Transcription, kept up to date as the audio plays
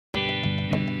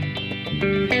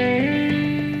Welcome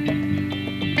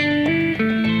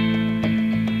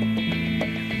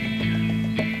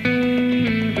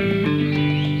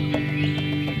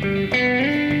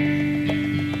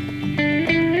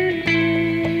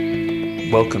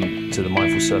to the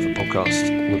Mindful Surfer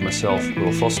podcast with myself,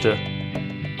 Will Foster,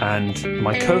 and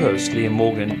my co-host, Liam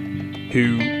Morgan,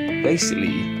 who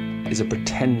basically is a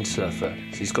pretend surfer.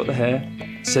 So he's got the hair,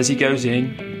 says he goes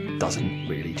in, doesn't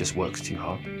really, just works too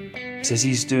hard. Says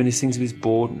he's doing his things with his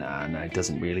board. Nah, he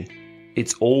doesn't really.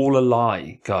 It's all a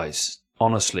lie, guys,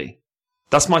 honestly.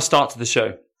 That's my start to the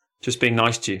show. Just being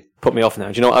nice to you. Put me off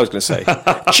now. Do you know what I was going to say?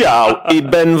 Ciao e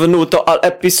benvenuto al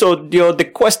episodio di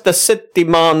questa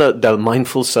settimana del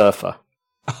Mindful Surfer.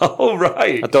 Oh,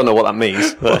 right. I don't know what that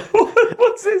means. But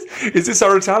What's this? Is this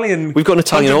our Italian? we've got an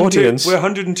Italian 102 audience We're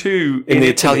 102 in the Italy.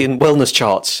 Italian wellness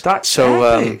charts. That's so.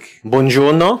 epic.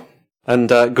 Buongiorno, and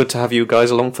good to have you guys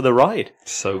along for the ride.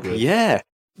 So good. Yeah,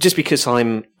 just because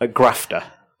I'm a grafter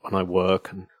and I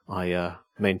work and I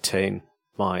maintain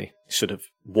my sort of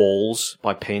walls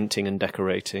by painting and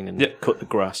decorating and cut the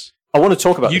grass. I want to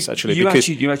talk about this actually. You because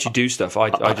actually do stuff.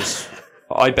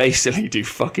 I basically do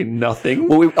fucking nothing.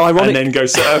 Well, ironic, and then go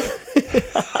surf.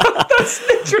 That's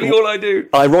literally all I do.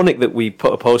 Ironic that we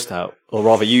put a post out, or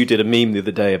rather you did a meme the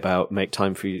other day about make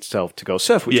time for yourself to go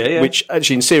surf, which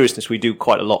actually in seriousness we do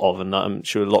quite a lot of, and I'm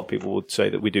sure a lot of people would say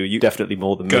that we do. You definitely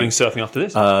more than Going me. surfing after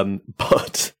this.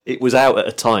 But it was out at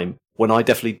a time when I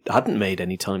definitely hadn't made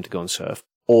any time to go and surf,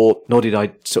 or nor did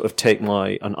I sort of take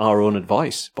our own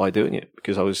advice by doing it,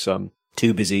 because I was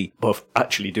too busy both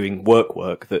actually doing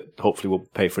work that hopefully will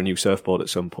pay for a new surfboard at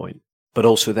some point, but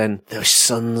also then the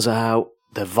sun's out,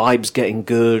 the vibe's getting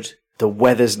good, the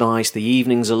weather's nice, the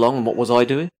evenings are long, and what was I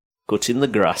doing? Cutting the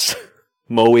grass,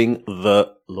 mowing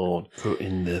the lawn.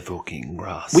 Cutting the fucking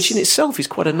grass. Which in itself is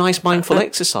quite a nice mindful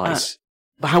exercise.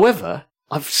 However,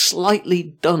 I've slightly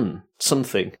done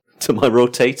something to my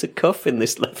rotator cuff in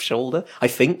this left shoulder, I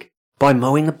think, by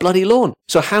mowing the bloody lawn.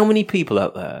 So how many people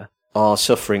out there are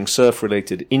suffering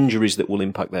surf-related injuries that will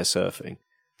impact their surfing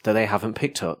that they haven't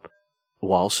picked up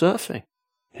while surfing?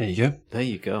 There you go. There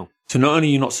you go. So not only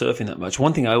are you not surfing that much,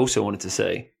 one thing I also wanted to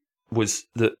say was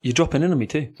that you're dropping in on me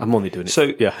too. I'm only doing it.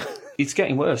 So yeah, it's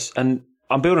getting worse. And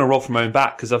I'm building a role from my own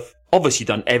back because I've obviously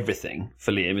done everything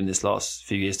for Liam in this last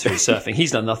few years to his surfing.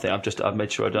 He's done nothing. I've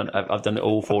made sure I've done it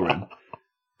all for him.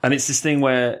 And it's this thing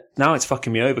where now it's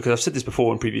fucking me over, because I've said this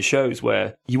before in previous shows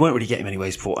where you weren't really getting many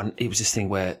waves before. And it was this thing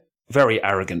where, very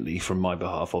arrogantly from my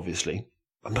behalf, obviously,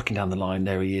 I'm looking down the line,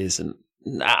 there he is, and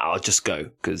I'll just go,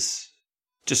 because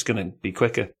just going to be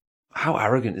quicker. How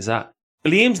arrogant is that?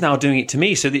 Liam's now doing it to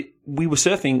me. So we were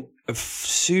surfing a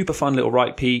super fun little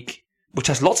right peak, which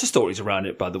has lots of stories around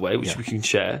it, by the way, which we can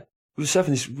share. We were surfing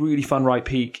this really fun right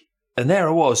peak, and there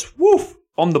I was, woof,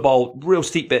 on the bowl, real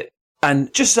steep bit.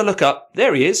 And just as I look up,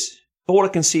 there he is. All I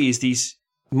can see is these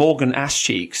Morgan ass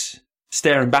cheeks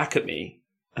staring back at me.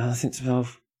 And I think to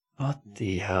myself, what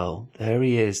the hell? There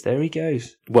he is. There he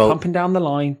goes. Well, pumping down the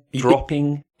line,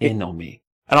 dropping in on me.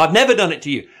 And I've never done it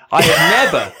to you. I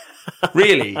have never,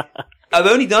 really. I've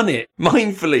only done it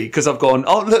mindfully because I've gone,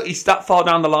 oh, look, he's that far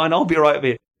down the line. I'll be right up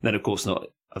here. Then, of course, not.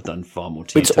 I've done far more.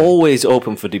 It's always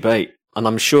open for debate. And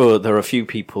I'm sure there are a few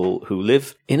people who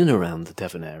live in and around the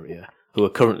Devon area who are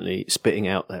currently spitting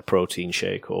out their protein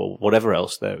shake or whatever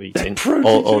else they're eating,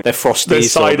 or their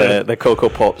Frosties, or their Cocoa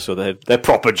Pops, or their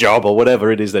proper job, or whatever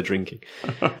it is they're drinking.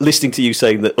 Listening to you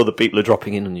saying that other people are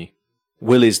dropping in on you.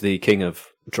 Will is the king of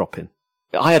drop-in.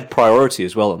 I had priority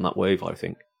as well on that wave, I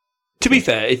think. To be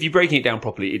fair, if you're breaking it down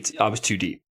properly, I was too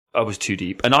deep.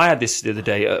 And I had this the other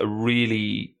day, a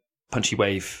really punchy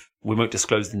wave. We won't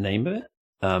disclose the name of it,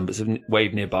 but it's a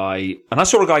wave nearby. And I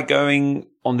saw a guy going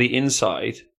on the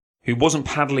inside who wasn't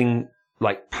paddling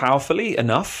like powerfully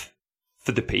enough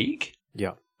for the peak.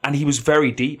 Yeah. And he was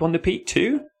very deep on the peak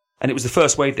too. And it was the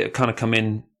first wave that had kind of come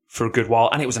in for a good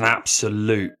while. And it was an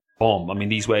absolute bomb. I mean,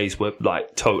 these waves were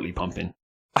like totally pumping.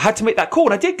 I had to make that call,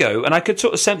 and I did go, and I could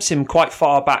sort of sense him quite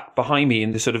far back behind me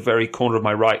in the sort of very corner of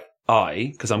my right eye,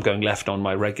 because I'm going left on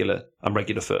my regular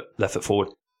foot, left foot forward.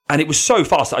 And it was so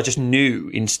fast that I just knew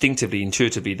instinctively,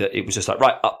 intuitively, that it was just like,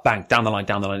 right, up, bang, down the line.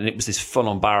 And it was this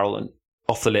full-on barrel and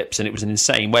off the lips, and it was an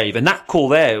insane wave. And that call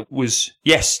there was,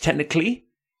 yes, technically,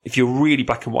 if you're really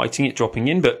black and whiting it, dropping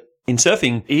in, but in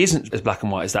surfing, it isn't as black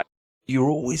and white as that. You're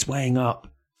always weighing up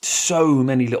so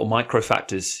many little micro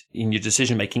factors in your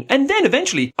decision making. And then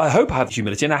eventually, I hope I have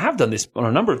humility, and I have done this on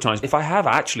a number of times. If I have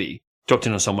actually dropped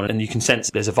in on someone and you can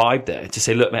sense there's a vibe there, to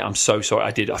say, look, mate, I'm so sorry.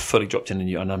 I fully dropped in on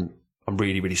you, and I'm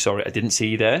really, really sorry. I didn't see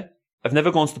you there. I've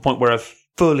never gone to the point where I've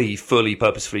fully,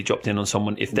 purposefully dropped in on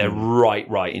someone if they're right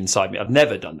inside me. I've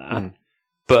never done that.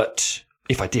 But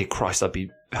if I did, Christ, I'd be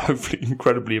hopefully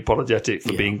incredibly apologetic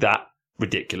for being that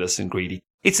ridiculous and greedy.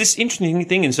 It's this interesting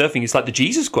thing in surfing. It's like the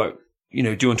Jesus quote,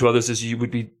 do unto others as you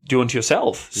would be do unto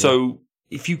yourself. Yeah. So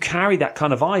if you carry that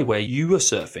kind of eye where you are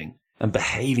surfing and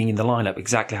behaving in the lineup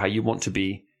exactly how you want to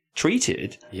be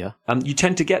treated, you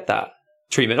tend to get that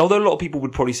treatment. Although a lot of people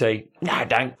would probably say, "No,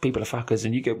 don't. People are fuckers."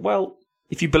 And you go, well,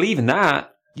 if you believe in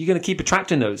that, you're going to keep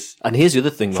attracting those. And here's the other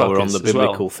thing while we're on the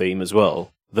biblical theme as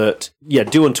well, that,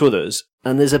 do unto others.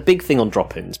 And there's a big thing on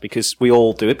drop-ins because we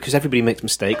all do it because everybody makes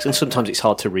mistakes and sometimes it's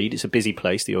hard to read. It's a busy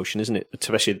place, the ocean, isn't it?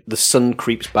 Especially the sun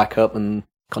creeps back up and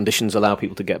conditions allow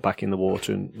people to get back in the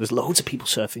water. And there's loads of people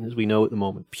surfing, as we know at the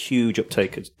moment. Huge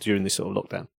uptake during this sort of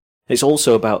lockdown. It's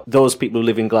also about those people who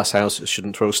live in glass houses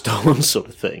shouldn't throw stones sort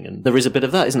of thing. And there is a bit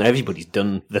of that, isn't it? Everybody's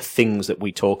done the things that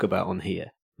we talk about on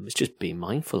here. It's just being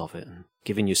mindful of it and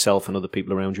giving yourself and other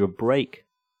people around you a break.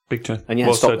 Big turn.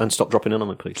 And stop dropping in on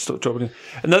me, please. Stop dropping in.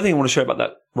 Another thing I want to share about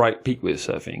that right peak with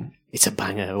surfing. It's a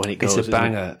banger when it goes. It's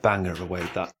a banger of a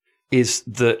wave, that is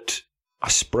that I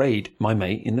sprayed my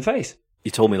mate in the face.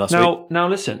 You told me last week. Now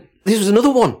listen. This was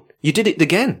another one. You did it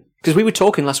again. Because we were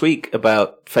talking last week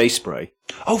about face spray.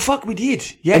 Oh, fuck, we did.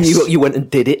 Yes. And you went and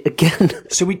did it again.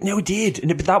 So we did.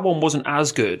 But that one wasn't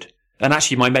as good. And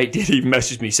actually, my mate did even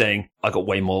message me saying, I got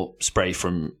way more spray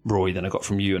from Rory than I got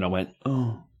from you. And I went,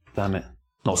 oh, damn it.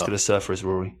 Not as good a surfer as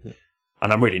Rory. Yeah.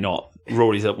 And I'm really not.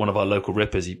 Rory's one of our local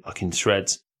rippers. He fucking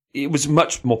shreds. It was a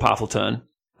much more powerful turn.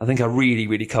 I think I really,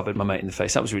 really covered my mate in the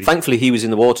face. That was really... Thankfully, he was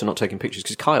in the water not taking pictures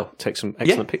because Kyle takes some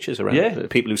excellent pictures around. Yeah. The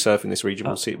people who surf in this region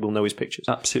will know his pictures.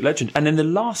 Absolute legend. And then the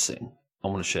last thing I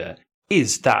want to share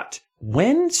is that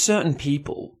when certain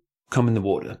people come in the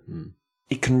water,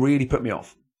 it can really put me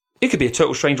off. It could be a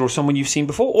total stranger or someone you've seen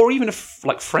before, or even a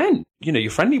friend, you're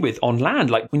friendly with on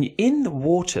land. Like when you're in the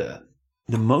water,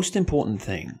 the most important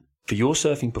thing for your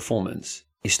surfing performance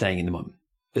is staying in the moment,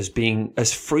 as being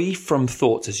as free from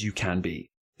thoughts as you can be.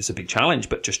 It's a big challenge,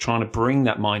 but just trying to bring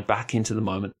that mind back into the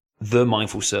moment. The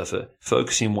mindful surfer,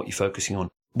 focusing on what you're focusing on,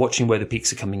 watching where the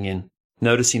peaks are coming in,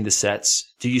 noticing the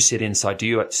sets. Do you sit inside? Do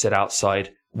you sit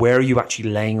outside? Where are you actually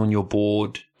laying on your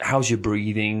board? How's your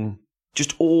breathing?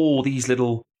 Just all these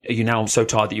little, are you now so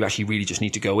tired that you actually really just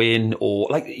need to go in? Or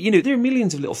there are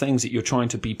millions of little things that you're trying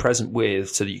to be present with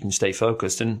so that you can stay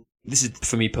focused. And this is,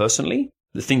 for me personally,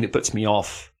 the thing that puts me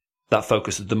off that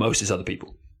focus the most is other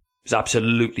people. There's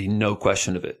absolutely no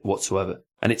question of it whatsoever.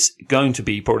 And it's going to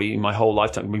be probably in my whole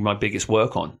lifetime, my biggest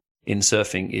work on in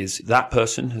surfing is that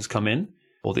person has come in,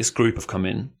 or this group have come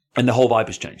in, and the whole vibe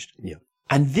has changed. Yeah.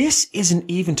 And this isn't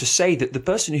even to say that the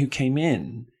person who came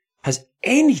in has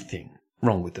anything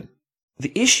wrong with them.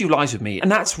 The issue lies with me.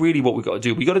 And that's really what we've got to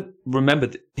do. We've got to remember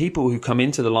that people who come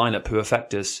into the lineup who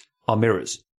affect us are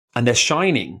mirrors. And they're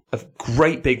shining a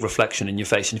great big reflection in your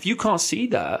face. And if you can't see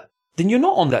that, then you're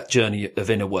not on that journey of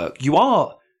inner work. You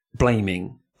are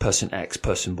blaming person X,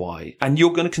 person Y, and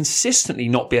you're going to consistently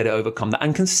not be able to overcome that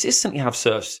and consistently have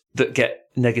surfs that get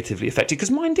negatively affected,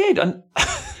 because mine did. And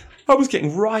I was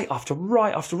getting right after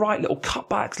right after right, little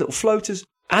cutbacks, little floaters.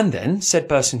 And then said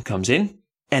person comes in,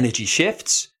 energy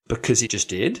shifts because it just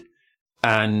did.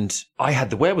 And I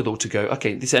had the wherewithal to go,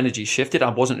 okay, this energy shifted. I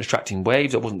wasn't attracting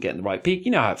waves. I wasn't getting the right peak.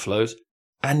 You know how it flows.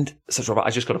 And so I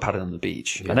just got to pad it on the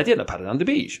beach. Yeah. And I did. I padded on the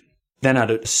beach. Then I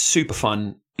had a super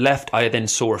fun left. I then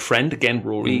saw a friend, again,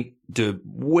 Rory, do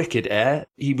wicked air.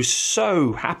 He was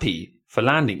so happy for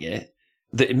landing it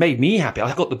that it made me happy.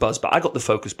 I got the buzz back. I got the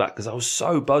focus back because I was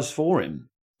so buzzed for him.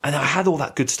 And I had all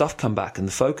that good stuff come back and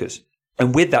the focus.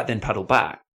 And with that, then paddle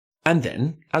back. And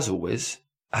then, as always,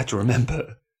 I had to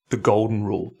remember the golden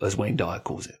rule, as Wayne Dyer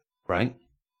calls it, right?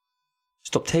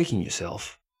 Stop taking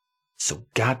yourself so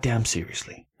goddamn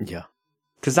seriously. Yeah.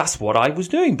 Because that's what I was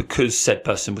doing, because said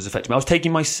person was affecting me. I was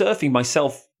taking my surfing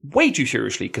myself way too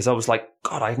seriously because I was like,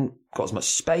 God, I haven't got as much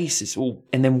space. It's all.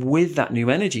 And then with that new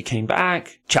energy came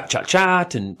back,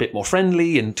 chat, and a bit more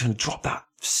friendly, and to drop that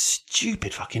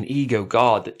stupid fucking ego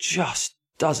guard that just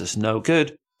does us no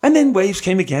good. And then waves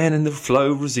came again and the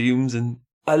flow resumes. And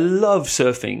I love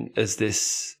surfing as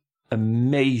this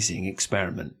amazing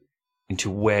experiment into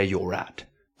where you're at.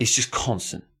 It's just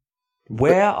constant.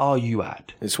 Where are you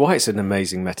at? It's why it's an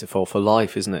amazing metaphor for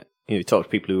life, isn't it? You talk to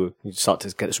people who start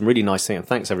to get some really nice things. And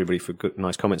thanks everybody for good,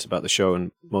 nice comments about the show.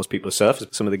 And most people are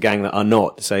surfers. Some of the gang that are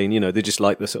not, saying, they just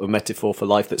like the sort of metaphor for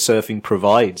life that surfing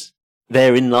provides.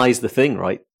 Therein lies the thing,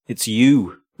 right? It's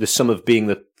you, the sum of being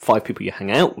the 5 people you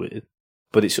hang out with.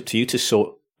 But it's up to you to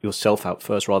sort yourself out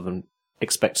first rather than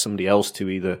expect somebody else to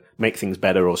either make things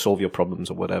better or solve your problems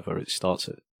or whatever. It starts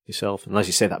at yourself. And as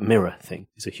you say, that mirror thing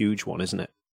is a huge one, isn't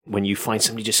it? When you find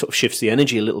somebody just sort of shifts the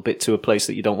energy a little bit to a place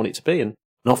that you don't want it to be. And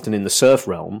often in the surf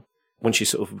realm, once you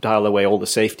sort of dial away all the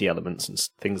safety elements and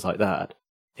things like that,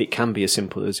 it can be as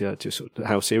simple as just sort of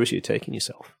how seriously you're taking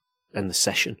yourself and the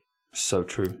session. So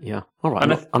true. Yeah. All right.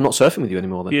 I'm not surfing with you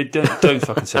anymore then. Yeah, don't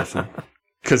fucking surf with me.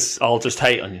 Because I'll just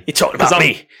hate on you. You're talking about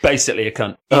me. Basically a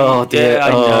cunt. Oh dear. Yeah, I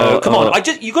know. Come on.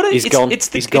 You got to. He's gone. It's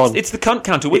the cunt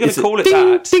counter. We're going to call it ding,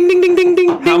 that. Ding ding ding ding ding.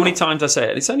 How many times I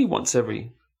say it? It's only once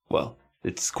every. Well,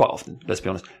 it's quite often. Let's be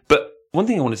honest. But one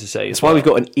thing I wanted to say is that's why we've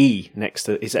got an E next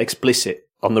to. It's explicit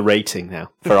on the rating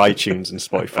now for iTunes and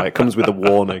Spotify. It comes with a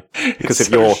warning because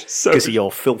of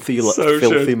your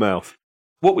filthy mouth.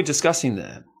 What we're discussing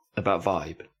there about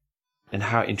vibe and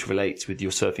how it interrelates with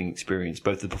your surfing experience,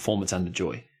 both the performance and the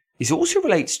joy, is it also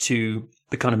relates to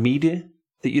the kind of media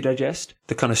that you digest,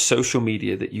 the kind of social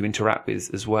media that you interact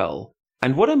with as well.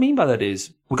 And what I mean by that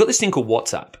is we've got this thing called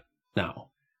WhatsApp now,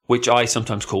 which I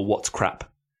sometimes call What's Crap,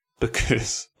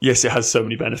 because yes, it has so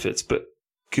many benefits, but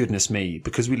goodness me,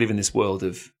 because we live in this world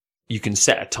of you can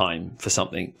set a time for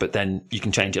something, but then you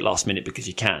can change it last minute because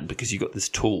you've got this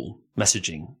tool,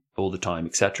 messaging all the time,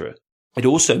 etc. It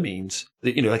also means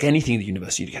that, like anything in the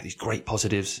universe, you get these great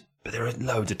positives, but there are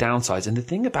loads of downsides. And the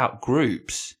thing about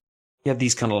groups, you have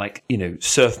these kind of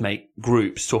surfmate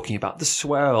groups talking about the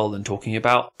swell and talking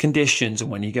about conditions and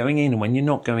when you're going in and when you're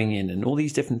not going in and all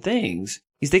these different things,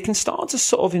 is they can start to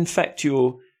sort of infect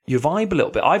your vibe a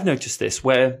little bit. I've noticed this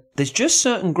where there's just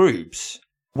certain groups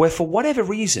where for whatever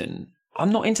reason,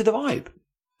 I'm not into the vibe.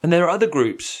 And there are other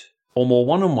groups or more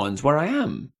one-on-ones where I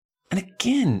am. And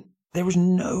again, there was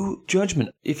no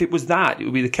judgment. If it was that, it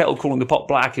would be the kettle calling the pot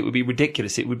black. It would be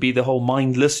ridiculous. It would be the whole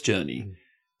mindless journey.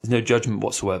 There's no judgment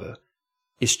whatsoever.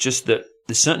 It's just that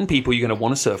there's certain people you're going to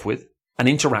want to surf with and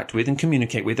interact with and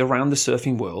communicate with around the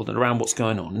surfing world and around what's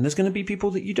going on. And there's going to be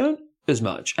people that you don't as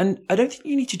much. And I don't think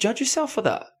you need to judge yourself for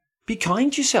that. Be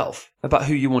kind to yourself about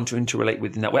who you want to interrelate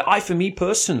with in that way. For me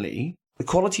personally, the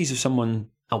qualities of someone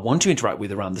I want to interact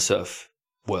with around the surf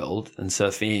world and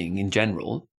surfing in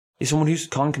general is someone who's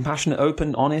kind, compassionate,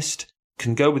 open, honest,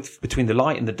 can go between the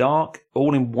light and the dark,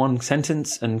 all in one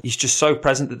sentence, and he's just so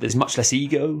present that there's much less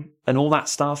ego and all that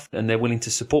stuff, and they're willing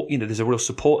to support, there's a real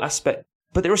support aspect.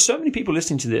 But there are so many people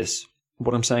listening to this,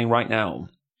 what I'm saying right now,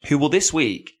 who will this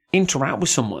week interact with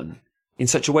someone in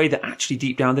such a way that actually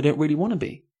deep down they don't really want to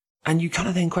be. And you kind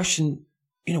of then question,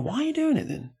 why are you doing it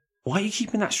then? Why are you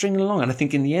keeping that string along? And I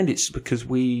think in the end, it's because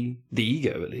the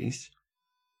ego at least,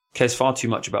 cares far too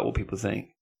much about what people think.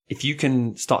 If you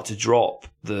can start to drop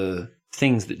the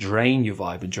things that drain your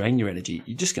vibe and drain your energy,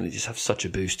 you're just going to have such a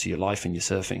boost to your life and your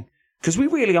surfing. Because we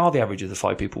really are the average of the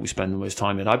 5 people we spend the most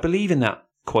time in. I believe in that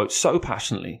quote so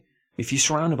passionately. If you're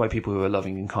surrounded by people who are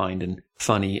loving and kind and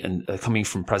funny and are coming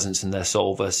from presence in their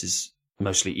soul versus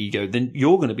mostly ego, then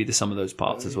you're going to be the sum of those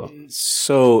parts as well.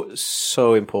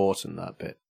 So important, that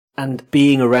bit. And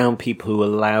being around people who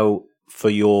allow for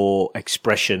your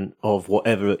expression of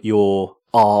whatever your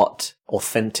art,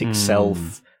 authentic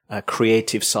self,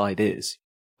 creative side is.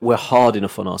 We're hard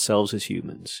enough on ourselves as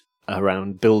humans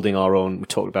around building our own. We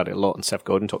talked about it a lot, and Seth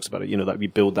Godin talks about it, that we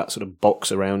build that sort of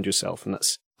box around yourself, and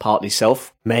that's partly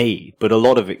self-made, but a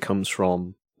lot of it comes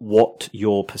from what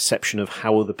your perception of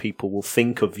how other people will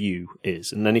think of you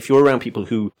is. And then if you're around people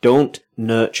who don't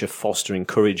nurture, foster,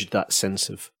 encourage that sense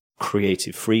of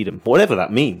creative freedom, whatever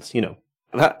that means,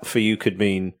 that for you could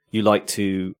mean you like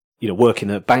to work in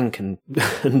a bank and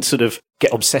sort of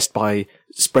get obsessed by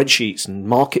spreadsheets and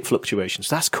market fluctuations.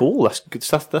 That's cool. That's good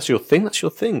stuff. That's your thing. That's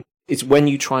your thing. It's when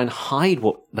you try and hide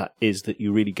what that is that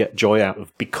you really get joy out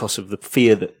of, because of the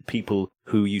fear that people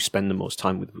who you spend the most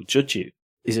time with will judge you.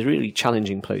 Is a really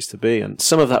challenging place to be. And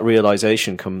some of that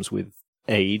realization comes with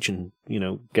age and,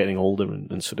 getting older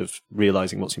and sort of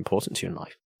realizing what's important to you in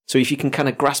life. So if you can kind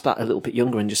of grasp that a little bit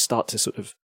younger and just start to sort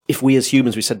of, if we as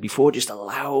humans, we said before, just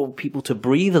allow people to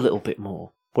breathe a little bit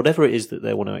more, whatever it is that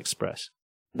they want to express,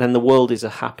 then the world is a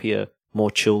happier, more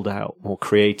chilled out, more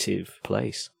creative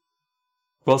place.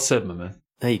 Well said, my man.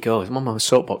 There you go. I'm on my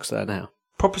soapbox there now.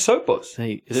 Proper soapbox.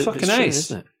 It's fucking ace,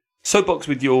 isn't it? Soapbox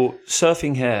with your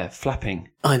surfing hair flapping.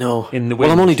 I know. In the wind.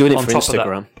 Well, I'm only doing it for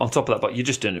Instagram. On top of that, but you're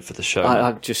just doing it for the show.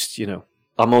 I just,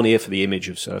 I'm only here for the image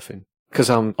of surfing. Because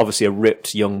I'm obviously a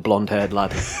ripped, young, blonde-haired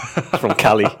lad from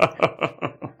Cali.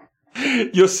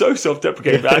 You're so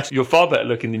self-deprecating, but actually you're far better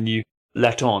looking than you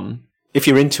let on. If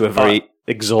you're into a very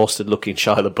exhausted-looking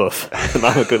Shia LaBeouf, then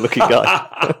I'm a good-looking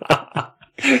guy.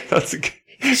 That's a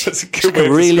good way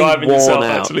of describing yourself,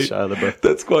 actually. Shia LaBeouf.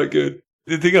 That's quite good.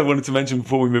 The thing I wanted to mention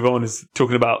before we move on is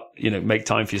talking about, make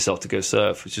time for yourself to go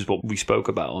surf, which is what we spoke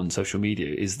about on social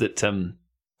media, is that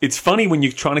it's funny when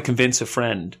you're trying to convince a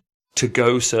friend to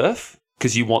go surf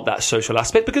because you want that social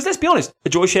aspect. Because let's be honest, a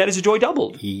joy shared is a joy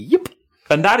doubled. Yep.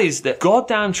 And that is the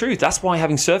goddamn truth. That's why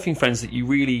having surfing friends that you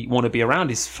really want to be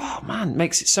around is,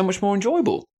 makes it so much more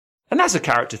enjoyable. And that's a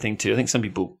character thing too. I think some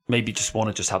people maybe just want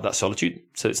to just have that solitude.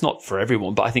 So it's not for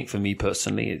everyone, but I think for me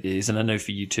personally it is. And I know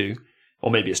for you too. Or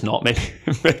maybe it's not.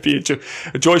 Maybe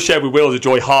a joy shared with Will is a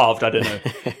joy halved. I don't know.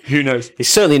 Who knows? It's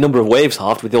certainly a number of waves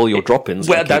halved with all your drop-ins.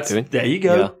 Well, there you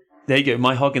go. Yeah. There you go.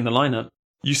 My hog in the lineup.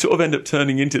 You sort of end up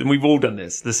turning into, and we've all done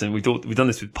this. Listen, we've done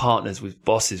this with partners, with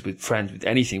bosses, with friends, with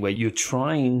anything where you're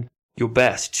trying your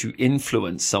best to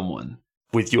influence someone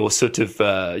with your sort of,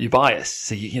 your bias.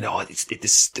 So,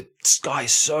 the sky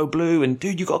is so blue and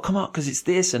dude, you got to come up because it's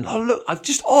this. And look, I've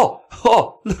just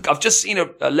seen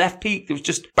a left peak that was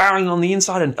just barreling on the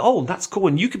inside and that's cool.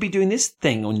 And you could be doing this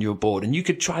thing on your board and you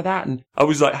could try that. And I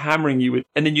was like hammering you with,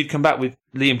 and then you'd come back with,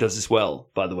 Liam does this well,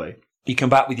 by the way. You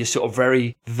come back with your sort of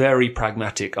very, very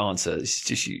pragmatic answer. It's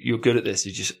just, you're good at this.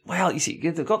 You just, you see,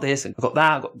 I've got this and I've got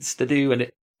that, I've got this to do. And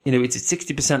it's a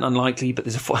 60% unlikely, but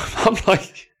there's I'm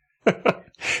like,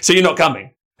 so you're not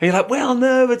coming. And you're like, well,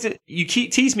 no, but you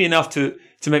tease me enough to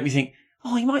make me think,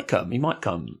 he might come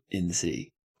in the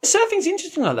sea. Surfing's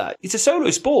interesting like that. It's a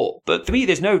solo sport, but for me,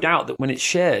 there's no doubt that when it's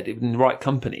shared in the right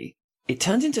company, it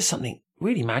turns into something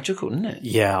really magical, doesn't it?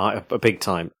 Yeah, a big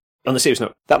time. On the serious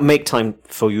note, that make time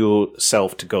for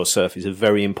yourself to go surf is a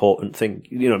very important thing.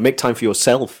 Make time for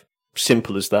yourself.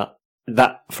 Simple as that.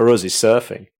 That, for us, is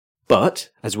surfing. But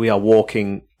as we are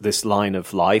walking this line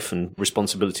of life and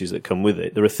responsibilities that come with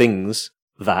it, there are things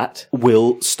that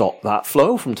will stop that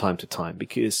flow from time to time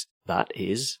because that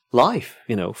is life.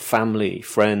 Family,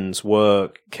 friends,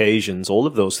 work, occasions, all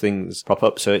of those things pop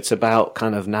up. So it's about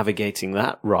kind of navigating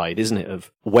that ride, isn't it?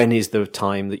 Of when is the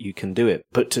time that you can do it?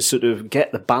 But to sort of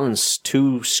get the balance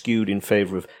too skewed in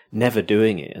favor of never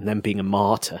doing it and then being a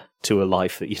martyr to a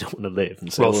life that you don't want to live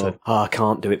and say, I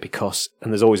can't do it because,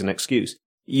 and there's always an excuse.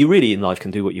 You really in life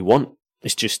can do what you want.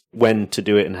 It's just when to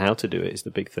do it and how to do it is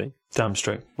the big thing. Damn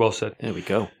straight. Well said. There we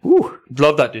go. Woo.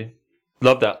 Love that, dude.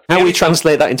 Love that. How we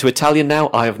translate that into Italian now,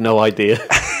 I have no idea.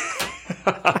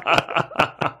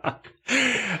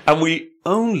 And we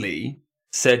only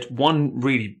said one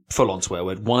really full-on swear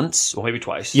word once, or maybe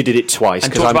twice. You did it twice,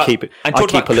 because I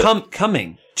keep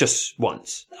coming just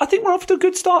once. I think we're off to a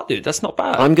good start, dude. That's not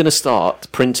bad. I'm going to start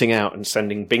printing out and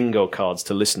sending bingo cards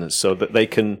to listeners so that they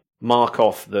can mark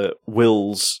off the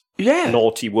Will's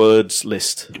naughty words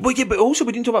list. Well, yeah, but also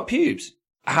we didn't talk about pubes.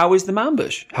 How is the man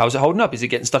bush? How's it holding up? Is it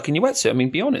getting stuck in your wetsuit? I mean,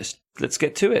 be honest. Let's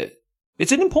get to it.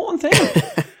 It's an important thing.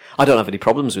 I don't have any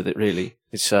problems with it, really.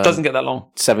 It doesn't get that long.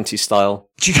 70s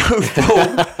style. Do you go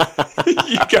full?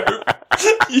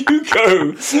 you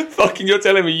go. Fucking, you're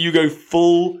telling me you go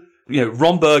full,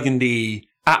 Ron Burgundy,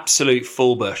 absolute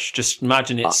full bush. Just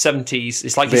imagine it's 70s.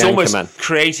 It's like it's almost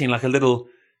creating like a little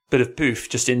bit of poof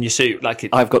just in your suit.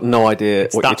 I've got no idea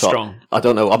what you're talking. Strong. I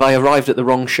don't know. Have I arrived at the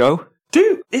wrong show?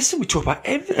 Dude, listen, we talk about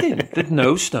everything. There's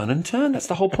no stone unturned. That's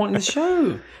the whole point of the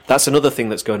show. That's another thing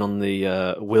that's going on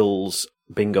the Will's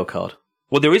bingo card.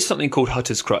 Well, there is something called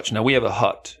Hutter's Crutch. Now, we have a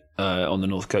hut on the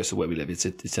north coast of where we live.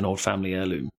 It's an old family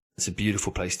heirloom. It's a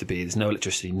beautiful place to be. There's no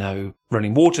electricity, no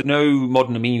running water, no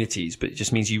modern amenities, but it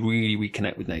just means you really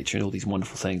reconnect with nature and all these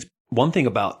wonderful things. One thing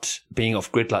about being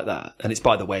off-grid like that, and it's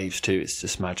by the waves too, it's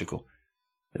just magical.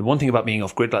 The one thing about being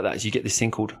off-grid like that is you get this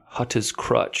thing called Hutter's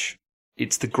Crutch.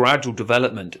 It's the gradual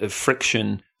development of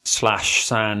friction /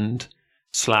 sand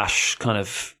 / kind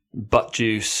of butt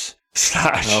juice /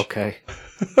 okay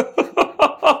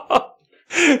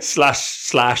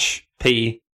 /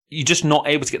 pee. You're just not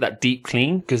able to get that deep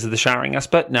clean because of the showering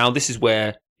aspect. Now, this is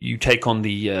where you take on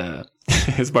the,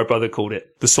 as my brother called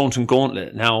it, the Saunton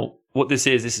Gauntlet. Now, what this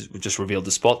is, we've just revealed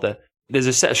the spot there. There's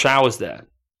a set of showers there.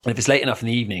 And if it's late enough in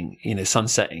the evening, sun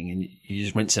setting, and you're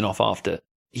just rinsing off after,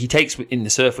 he takes in the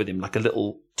surf with him like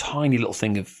a tiny little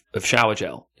thing of shower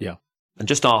gel. Yeah. And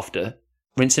just after,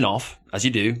 rinsing off, as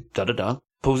you do,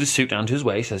 pulls his suit down to his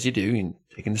waist, as you do, and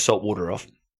taking the salt water off.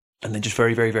 And then just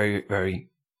very, very, very, very,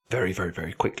 very, very,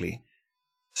 very quickly,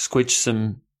 squidge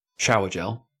some shower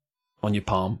gel on your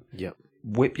palm. Yep.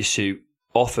 Whip your suit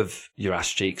off of your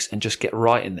ass cheeks and just get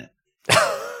right in there.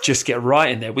 Just get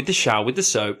right in there with the shower, with the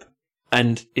soap.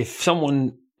 And if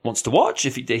someone wants to watch,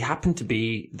 if they happen to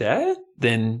be there,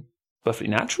 then perfectly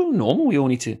natural, normal. We all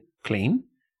need to clean.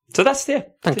 So that's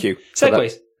there. Thank you.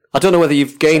 Segues. I don't know whether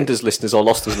you've gained as listeners or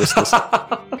lost as listeners.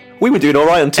 We were doing all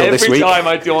right until this week. Every time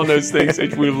I do on those things,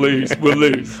 we'll lose. We'll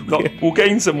lose. We'll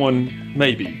gain someone,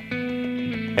 maybe.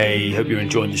 Hey, hope you're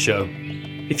enjoying the show.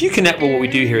 If you connect with what we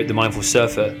do here at The Mindful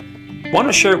Surfer, why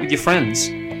not share it with your friends?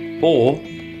 Or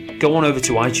go on over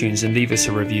to iTunes and leave us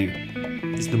a review.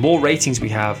 Because the more ratings we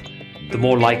have, the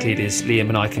more likely it is Liam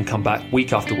and I can come back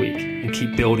week after week and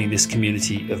keep building this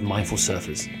community of mindful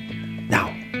surfers.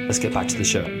 Now, let's get back to the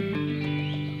show.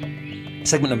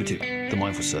 Segment number 2, the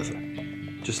mindful surfer.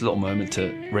 Just a little moment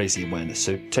to raise the awareness.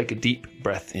 So take a deep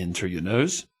breath in through your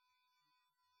nose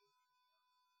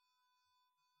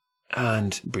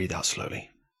and breathe out slowly.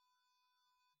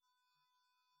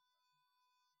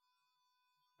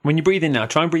 When you breathe in now,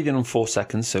 try and breathe in on 4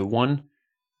 seconds. So 1,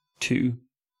 2,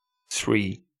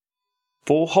 3,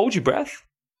 4. Hold your breath.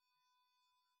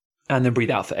 And then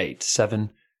breathe out for 8,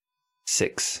 7,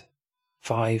 6,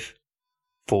 5,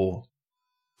 4,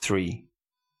 3,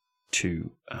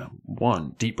 2,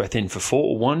 1. Deep breath in for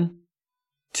 4. 1,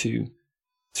 2,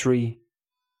 3,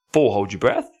 4. Hold your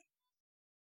breath.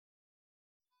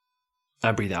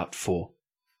 And breathe out for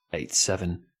 8,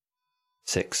 7,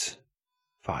 6,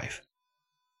 5,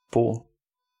 4,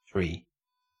 3,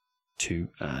 2,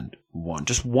 and 1.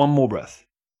 Just one more breath.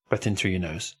 Breath in through your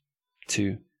nose.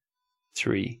 2,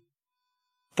 3,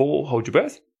 4. Hold your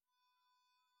breath.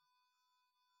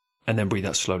 And then breathe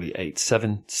out slowly. 8,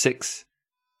 7, 6,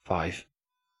 5,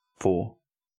 4,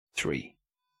 3,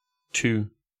 2,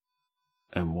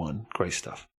 and 1. Great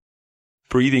stuff.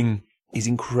 Breathing is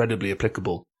incredibly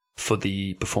applicable for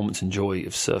the performance and joy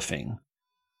of surfing.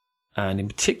 And in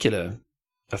particular,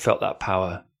 I felt that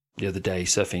power the other day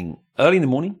surfing early in the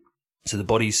morning. So the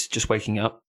body's just waking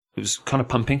up. It was kind of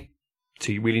pumping.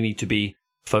 So you really need to be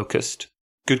focused.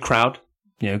 Good crowd,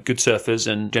 good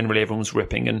surfers, and generally everyone's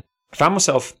ripping. And I found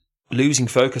myself losing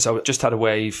focus. I just had a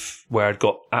wave where I'd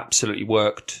got absolutely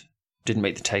worked, didn't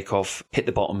make the takeoff, hit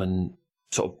the bottom and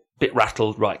sort of bit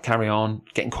rattled, right, carry on,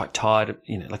 getting quite tired.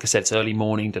 Like I said, it's early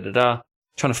morning,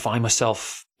 trying to find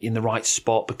myself in the right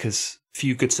spot because a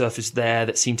few good surfers there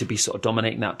that seem to be sort of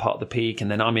dominating that part of the peak.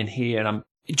 And then I'm in here and I'm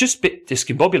just a bit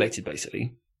discombobulated,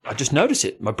 basically. I just noticed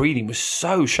it. My breathing was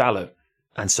so shallow.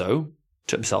 And so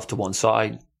took myself to one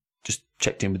side, just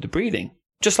checked in with the breathing,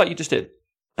 just like you just did.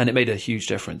 And it made a huge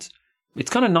difference. It's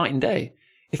kind of night and day.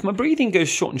 If my breathing goes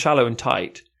short and shallow and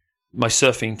tight, my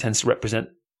surfing tends to represent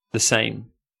the same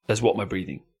as what my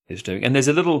breathing is doing. And there's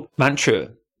a little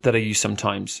mantra that I use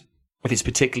sometimes if it's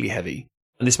particularly heavy.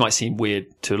 And this might seem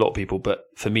weird to a lot of people, but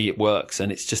for me it works.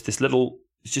 And it's just it's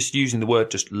just using the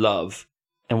word just love.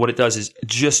 And what it does is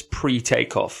just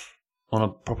pre-takeoff on a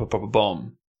proper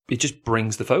bomb, it just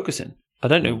brings the focus in. I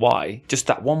don't know why, just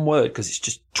that one word, because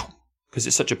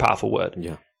it's such a powerful word.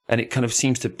 Yeah. And it kind of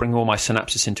seems to bring all my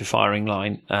synapses into firing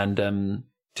line and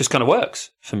just kind of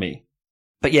works for me.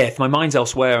 But yeah, if my mind's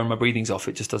elsewhere and my breathing's off,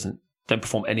 it just don't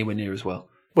perform anywhere near as well.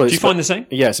 Do you find the same?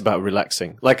 Yeah, it's about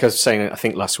relaxing. Like I was saying, I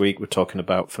think last week we're talking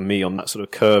about, for me, on that sort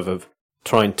of curve of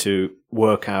trying to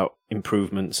work out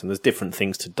improvements, and there's different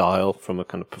things to dial from a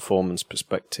kind of performance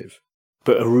perspective.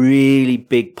 But a really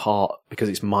big part, because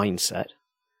it's mindset,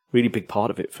 really big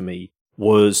part of it for me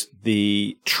was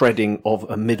the treading of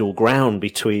a middle ground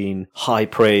between high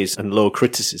praise and low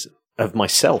criticism of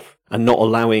myself, and not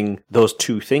allowing those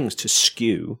two things to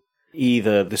skew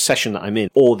either the session that I'm in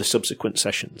or the subsequent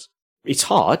sessions. It's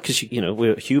hard because,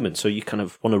 we're human, so you kind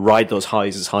of want to ride those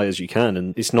highs as high as you can,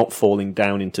 and it's not falling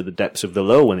down into the depths of the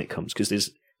low when it comes, because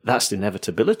that's the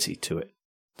inevitability to it.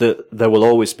 There will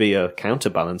always be a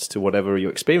counterbalance to whatever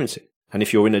you're experiencing. And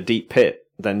if you're in a deep pit,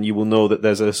 then you will know that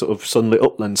there's a sort of sunlit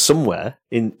upland somewhere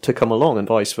to come along, and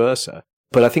vice versa.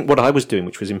 But I think what I was doing,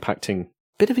 which was impacting a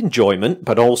bit of enjoyment,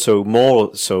 but also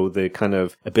more so the kind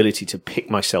of ability to pick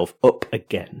myself up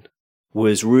again,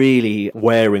 was really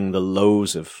wearing the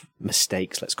lows of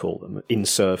mistakes, let's call them, in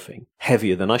surfing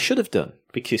heavier than I should have done,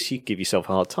 because you give yourself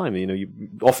a hard time. You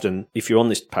often, if you're on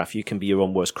this path, you can be your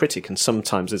own worst critic, and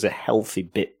sometimes there's a healthy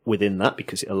bit within that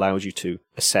because it allows you to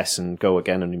assess and go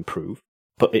again and improve.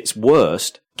 But its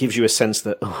worst gives you a sense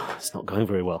that, it's not going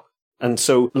very well. And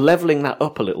so leveling that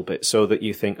up a little bit so that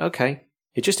you think, okay,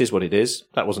 it just is what it is.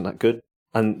 That wasn't that good.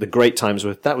 And the great times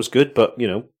were, that was good, but,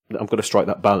 I've got to strike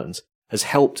that balance, has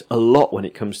helped a lot when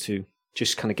it comes to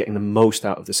just kind of getting the most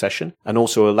out of the session, and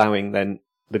also allowing then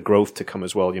the growth to come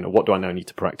as well. What do I now need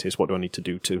to practice? What do I need to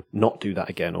do to not do that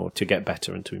again, or to get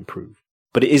better and to improve?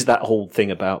 But it is that whole thing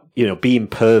about, being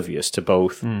impervious to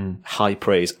both high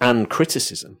praise and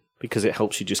criticism, because it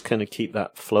helps you just kind of keep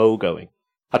that flow going.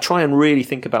 I try and really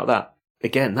think about that.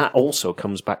 Again, that also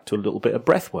comes back to a little bit of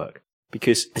breath work,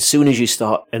 because as soon as you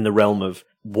start in the realm of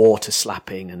water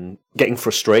slapping and getting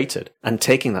frustrated and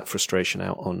taking that frustration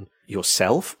out on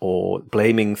yourself or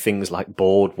blaming things like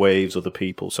board, waves, other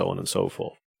people, so on and so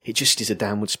forth, it just is a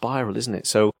downward spiral, isn't it?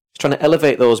 So trying to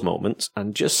elevate those moments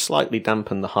and just slightly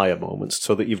dampen the higher moments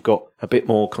so that you've got a bit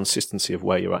more consistency of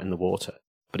where you're at in the water.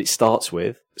 But it starts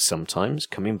with sometimes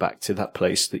coming back to that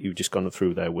place that you've just gone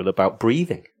through there, Will, about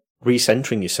breathing,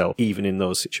 recentering yourself even in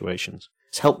those situations.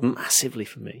 It's helped massively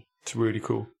for me. It's really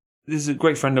cool. There's a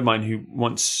great friend of mine who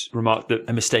once remarked that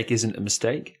a mistake isn't a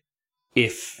mistake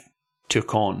if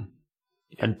took on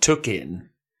and took in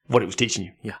what it was teaching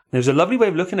you. Yeah. There's a lovely way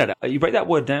of looking at it. You break that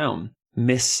word down,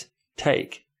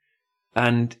 mistake.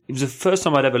 And it was the first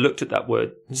time I'd ever looked at that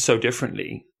word so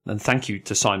differently. And thank you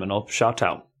to Simon, I'll shout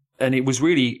out. And it was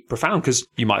really profound because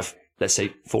you might have, let's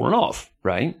say, fallen off,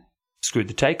 right? Screwed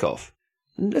the takeoff.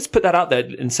 And let's put that out there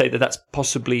and say that that's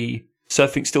possibly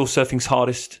surfing's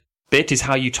hardest bit is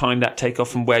how you time that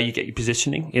takeoff and where you get your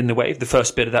positioning in the wave, the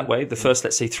first bit of that wave, the first,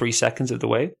 let's say, 3 seconds of the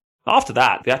wave. After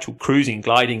that, the actual cruising,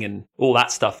 gliding and all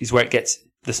that stuff is where it gets,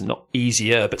 listen, not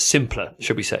easier, but simpler,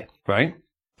 should we say, right?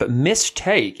 But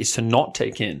mistake is to not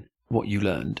take in what you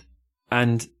learned.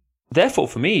 And therefore,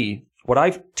 for me, what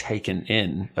I've taken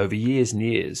in over years and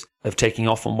years of taking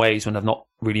off on waves when I've not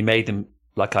really made them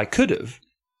like I could have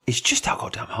is just how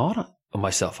goddamn hard on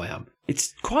myself I am.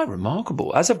 It's quite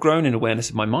remarkable. As I've grown in awareness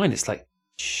of my mind, it's like,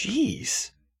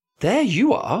 geez, there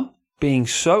you are being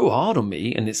so hard on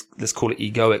me. And it's, let's call it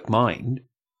egoic mind.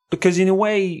 Because in a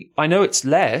way, I know it's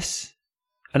less.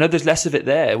 I know there's less of it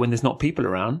there when there's not people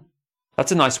around.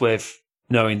 That's a nice way of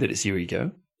knowing that it's your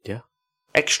ego. Yeah.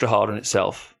 Extra hard on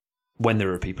itself when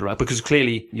there are people around. Because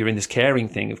clearly you're in this caring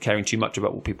thing of caring too much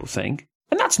about what people think.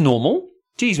 And that's normal.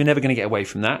 Geez, we're never going to get away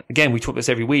from that. Again, we talk about this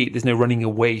every week. There's no running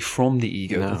away from the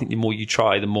ego. No. I think the more you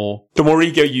try, the more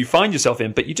ego you find yourself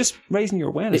in. But you're just raising your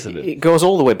awareness of it. It goes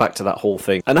all the way back to that whole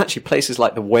thing. And actually, places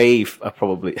like the wave are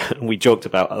probably, we joked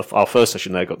about our first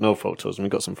session there, got no photos, and we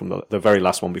got some from the very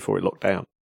last one before it locked down.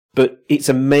 But it's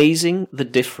amazing the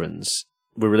difference,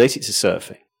 we relate it to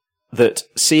surfing, that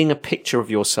seeing a picture of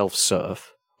yourself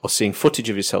surf or seeing footage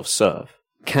of yourself surf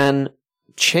can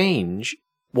change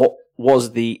what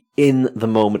was the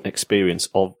in-the-moment experience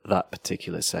of that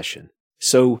particular session.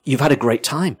 So you've had a great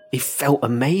time. It felt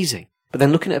amazing. But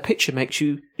then looking at a picture makes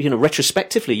you,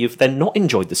 retrospectively, you've then not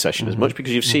enjoyed the session as much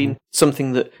because you've seen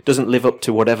something that doesn't live up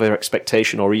to whatever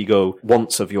expectation or ego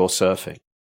wants of your surfing.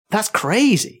 That's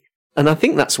crazy. And I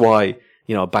think that's why,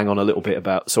 I bang on a little bit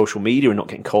about social media and not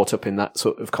getting caught up in that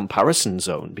sort of comparison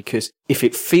zone. Because if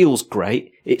it feels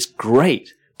great, it's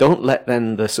great. Don't let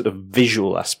then the sort of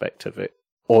visual aspect of it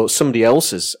or somebody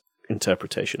else's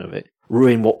interpretation of it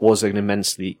ruin what was an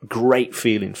immensely great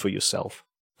feeling for yourself.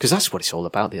 Because that's what it's all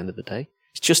about at the end of the day.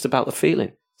 It's just about the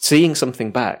feeling. Seeing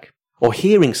something back or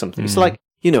hearing something. It's like,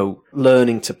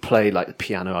 learning to play like the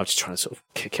piano. I was just trying to sort of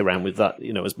kick around with that,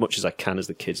 as much as I can as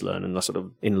the kids learn and they're sort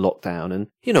of in lockdown. And,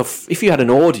 if you had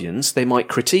an audience, they might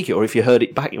critique it, or if you heard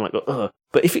it back, you might go, ugh.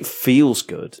 But if it feels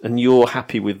good and you're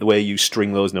happy with the way you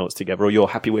string those notes together, or you're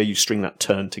happy where you string that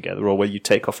turn together, or where you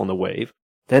take off on the wave,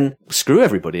 then screw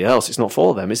everybody else. It's not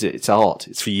for them, is it? It's art.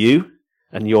 It's for you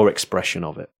and your expression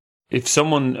of it. If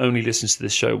someone only listens to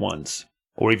this show once,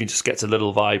 or even just gets a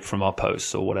little vibe from our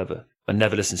posts or whatever, and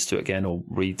never listens to it again or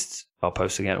reads our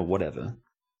posts again or whatever,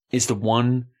 it's the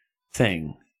one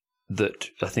thing that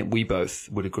I think we both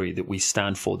would agree that we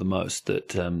stand for the most,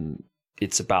 that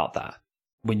it's about that.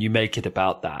 When you make it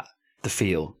about that, the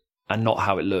feel, and not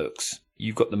how it looks,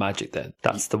 you've got the magic there.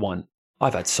 That's the one.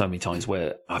 I've had so many times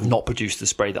where I've not produced the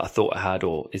spray that I thought I had,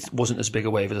 or it wasn't as big a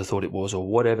wave as I thought it was, or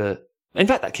whatever. In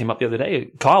fact, that came up the other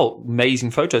day. Kyle,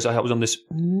 amazing photos. I was on this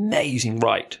amazing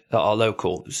right at our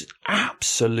local. It was an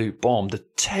absolute bomb. The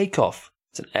takeoff,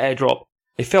 it's an airdrop.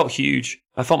 It felt huge.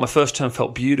 I felt my first turn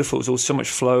felt beautiful. It was all so much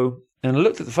flow. And I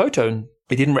looked at the photo and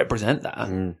it didn't represent that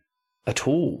at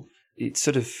all. It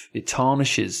it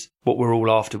tarnishes what we're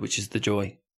all after, which is the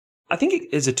joy. I think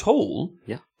it, as a tool,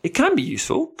 it can be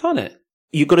useful, can't it?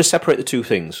 You've got to separate the two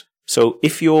things. So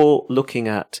if you're looking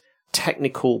at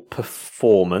technical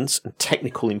performance and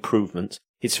technical improvement,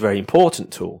 it's a very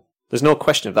important tool. There's no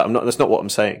question of that. That's not what I'm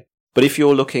saying. But if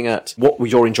you're looking at what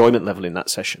was your enjoyment level in that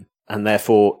session, and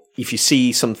therefore if you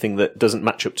see something that doesn't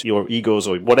match up to your egos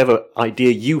or whatever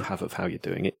idea you have of how you're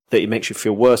doing it, that it makes you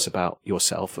feel worse about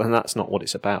yourself, then that's not what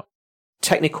it's about.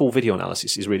 Technical video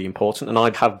analysis is really important, and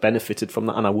I have benefited from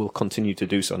that, and I will continue to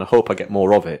do so, and I hope I get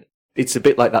more of it. It's a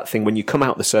bit like that thing when you come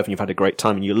out the surf and you've had a great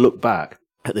time and you look back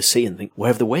at the sea and think, where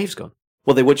have the waves gone?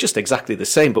 Well, they were just exactly the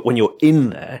same, but when you're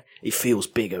in there, it feels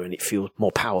bigger and it feels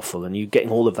more powerful, and you're getting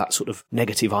all of that sort of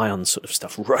negative ion sort of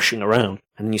stuff rushing around,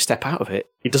 and then you step out of it,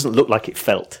 it doesn't look like it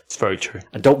felt. It's very true.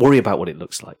 And don't worry about what it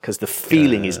looks like, because the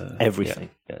feeling is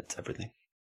everything. Yeah, it's everything.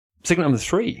 Segment number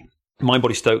 3, Mind,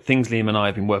 Body, Stoke, things Liam and I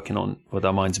have been working on with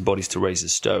our minds and bodies to raise the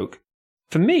stoke.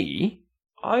 For me,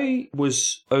 I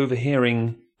was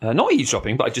overhearing, not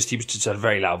eavesdropping, but he was just had a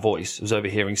very loud voice. I was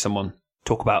overhearing someone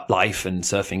talk about life and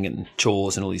surfing and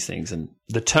chores and all these things. And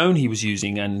the tone he was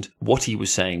using and what he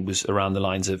was saying was around the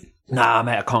lines of, nah,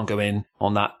 mate, I can't go in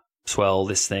on that swell,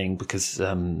 this thing, because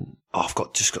I've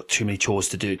got too many chores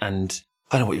to do. And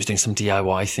I don't know what he was doing, some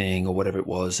DIY thing or whatever it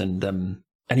was. And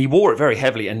he wore it very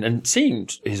heavily and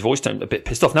seemed his voice tone a bit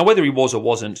pissed off. Now, whether he was or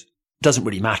wasn't doesn't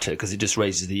really matter, because it just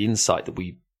raises the insight that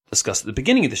we discussed at the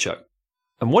beginning of the show.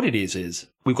 And what it is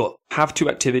we've got have to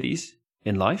activities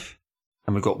in life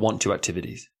and we've got want to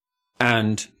activities.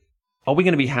 And are we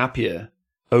going to be happier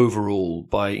overall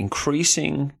by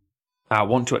increasing our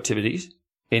want to activities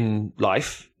in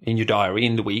life, in your diary,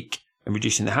 in the week, and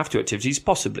reducing the have to activities?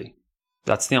 Possibly.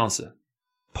 That's the answer.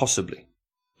 Possibly.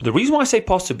 The reason why I say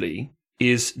possibly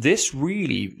is this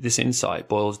insight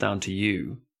boils down to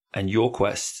you and your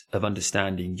quest of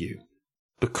understanding you.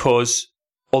 Because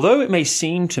although it may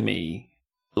seem to me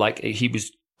like he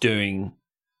was doing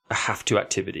a have to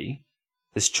activity,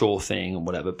 this chore thing and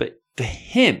whatever, but for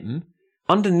him,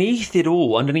 underneath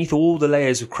all the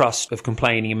layers of crust of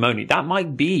complaining and moaning, that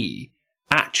might be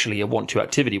actually a want to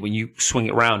activity when you swing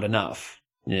it around enough,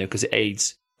 because it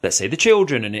aids, let's say, the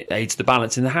children, and it aids the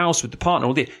balance in the house with the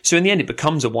partner. So in the end, it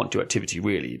becomes a want to activity,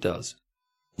 really, it does.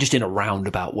 Just in a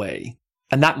roundabout way.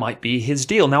 And that might be his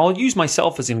deal. Now, I'll use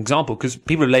myself as an example, because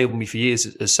people have labelled me for years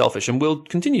as selfish and will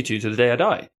continue to the day I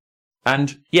die.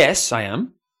 And yes, I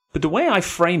am. But the way I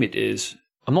frame it is,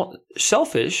 I'm not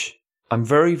selfish. I'm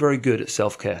very, very good at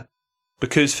self-care.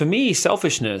 Because for me,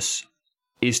 selfishness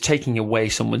is taking away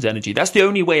someone's energy. That's the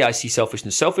only way I see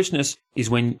selfishness. Selfishness is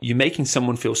when you're making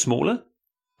someone feel smaller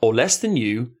or less than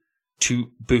you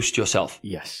to boost yourself.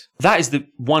 Yes. That is the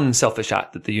one selfish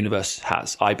act that the universe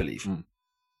has, I believe.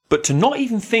 But to not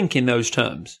even think in those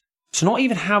terms, to not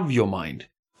even have your mind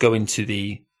go into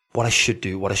the what I should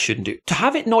do, what I shouldn't do, to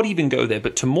have it not even go there,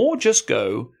 but to more just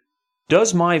go,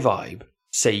 does my vibe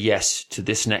say yes to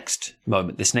this next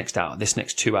moment, this next hour, this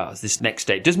next 2 hours, this next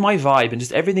day? Does my vibe and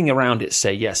just everything around it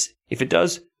say yes? If it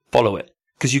does, follow it.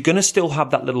 Because you're going to still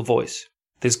have that little voice.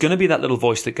 There's going to be that little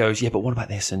voice that goes, yeah, but what about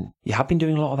this? And you have been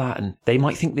doing a lot of that, and they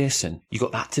might think this, and you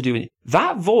got that to do.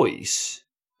 That voice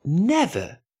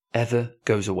never, ever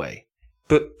goes away.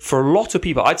 But for a lot of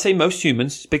people, I'd say most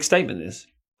humans, big statement is,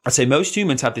 I'd say most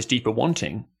humans have this deeper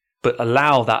wanting, but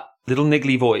allow that little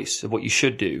niggly voice of what you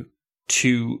should do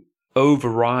to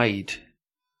override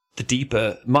the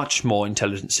deeper, much more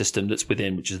intelligent system that's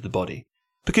within, which is the body.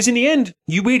 Because in the end,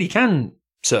 you really can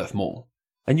surf more,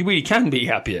 and you really can be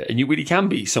happier, and you really can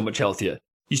be so much healthier.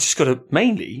 You just got to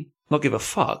mainly not give a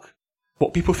fuck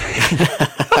what people think.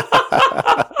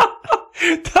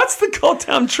 That's the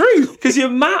goddamn truth. Because the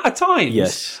amount of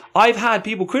times I've had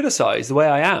people criticize the way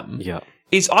I am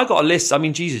is I got a list. I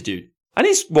mean, Jesus, dude. And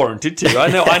it's warranted too. I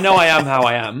know I am how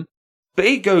I am. But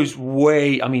it goes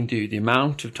way, I mean, dude, the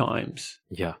amount of times.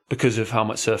 Yeah. Because of how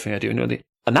much surfing I do.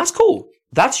 And that's cool.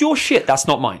 That's your shit. That's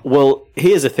not mine. Well,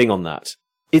 here's the thing on that.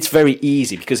 It's very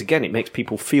easy because, again, it makes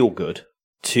people feel good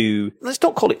to, let's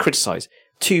not call it criticize,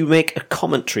 to make a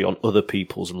commentary on other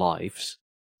people's lives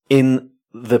in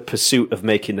the pursuit of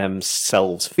making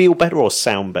themselves feel better or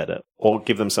sound better or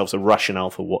give themselves a rationale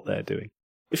for what they're doing.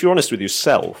 If you're honest with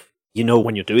yourself, you know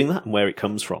when you're doing that and where it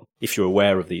comes from, if you're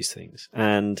aware of these things.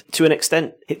 And to an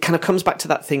extent, it kind of comes back to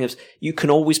that thing of you can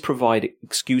always provide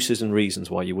excuses and reasons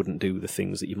why you wouldn't do the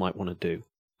things that you might want to do.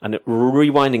 And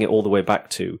rewinding it all the way back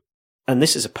to, and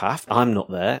this is a path, I'm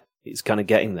not there, it's kind of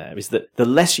getting there, is that the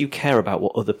less you care about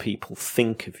what other people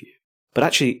think of you, but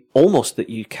actually almost that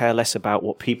you care less about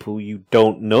what people you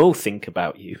don't know think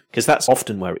about you, because that's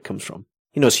often where it comes from.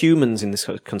 You know, as humans in this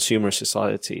consumer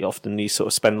society, often you sort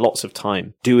of spend lots of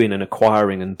time doing and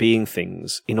acquiring and being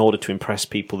things in order to impress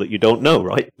people that you don't know,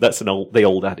 right? That's the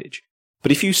old adage.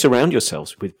 But if you surround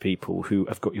yourselves with people who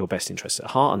have got your best interests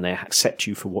at heart and they accept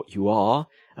you for what you are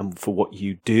and for what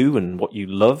you do and what you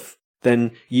love,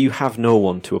 then you have no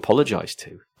one to apologize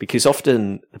to. Because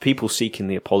often the people seeking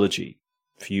the apology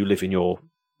for you living your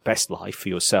best life for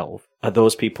yourself are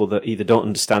those people that either don't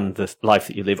understand the life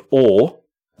that you live or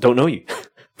don't know you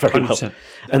very well. 100%.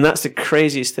 And that's the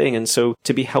craziest thing. And so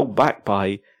to be held back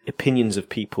by opinions of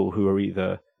people who are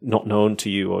either not known to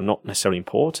you or not necessarily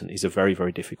important is a very,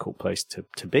 very difficult place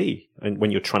to be. And when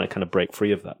you're trying to kind of break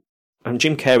free of that. And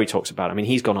Jim Carrey talks about, I mean,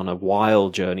 he's gone on a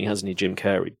wild journey, hasn't he, Jim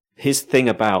Carrey? His thing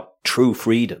about true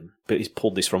freedom, but he's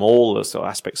pulled this from all the sort of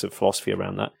aspects of philosophy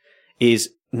around that,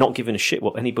 is not giving a shit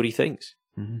what anybody thinks.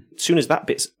 Mm-hmm. As soon as that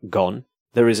bit's gone,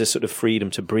 there is a sort of freedom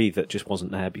to breathe that just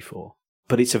wasn't there before.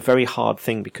 But it's a very hard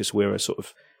thing because we're a sort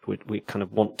of, we kind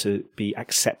of want to be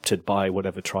accepted by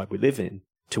whatever tribe we live in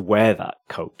to wear that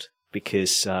coat.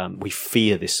 because we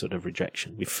fear this sort of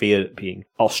rejection. We fear being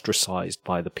ostracized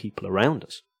by the people around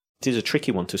us. It is a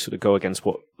tricky one to sort of go against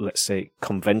what, let's say,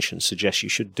 convention suggests you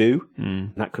should do.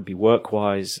 And that could be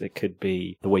work-wise, it could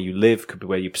be the way you live, could be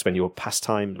where you spend your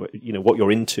pastime, what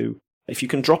you're into. If you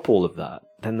can drop all of that,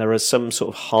 then there is some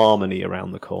sort of harmony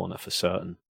around the corner for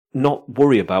certain. Not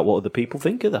worry about what other people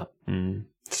think of that.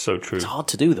 So true. It's hard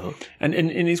to do, though. And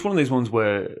it's one of those ones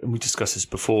where, and we discussed this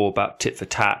before, about tit for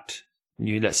tat.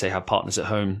 You, let's say, have partners at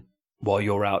home while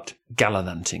you're out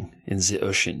gallivanting in the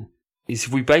ocean. Is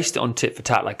if we based it on tit for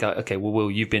tat, like, okay, well,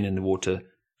 Will, you've been in the water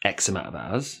X amount of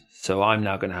hours, so I'm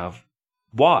now going to have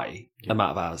Y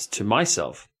amount of hours to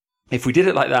myself. If we did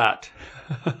it like that,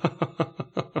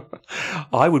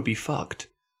 I would be fucked,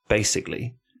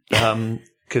 basically.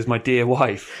 Because my dear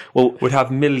wife would have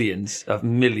millions of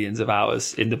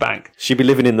hours in the bank. She'd be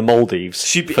living in the Maldives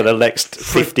for the next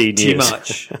 15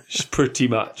 years. Pretty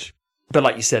much. But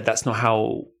like you said, that's not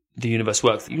how the universe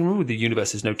works. You remember the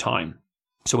universe is no time.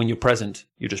 So when you're present,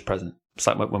 you're just present. It's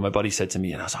like when my buddy said to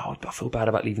me, and I was like, I feel bad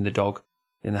about leaving the dog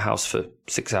in the house for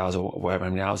 6 hours or whatever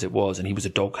many hours it was. And he was a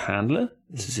dog handler.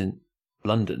 This is in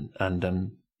London.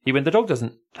 And he went, the dog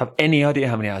doesn't have any idea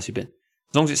how many hours you've been.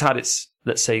 As long as it's had its,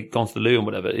 let's say, gone to the loo and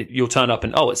whatever, you'll turn up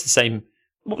and, it's the same.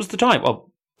 What was the time?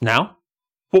 Well, now.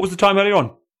 What was the time earlier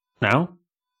on? Now.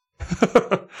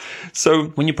 So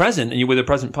when you're present and you're with a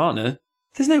present partner,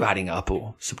 there's no adding up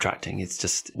or subtracting. It's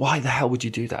just, why the hell would you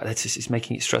do that? It's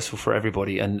making it stressful for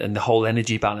everybody, and the whole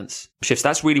energy balance shifts.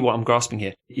 That's really what I'm grasping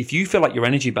here. If you feel like your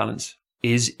energy balance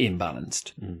is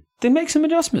imbalanced, then make some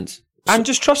adjustments and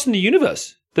just trust in the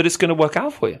universe that it's going to work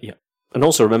out for you. Yeah. And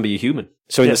also remember you're human.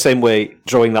 So in the same way,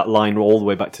 drawing that line all the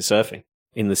way back to surfing,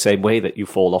 in the same way that you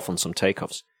fall off on some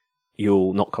takeoffs,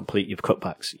 you'll not complete your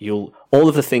cutbacks. All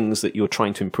of the things that you're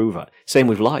trying to improve at. Same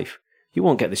with life. You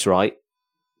won't get this right,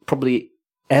 probably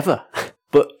ever.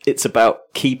 But it's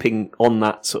about keeping on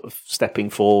that sort of stepping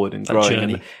forward and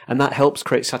growing. And that helps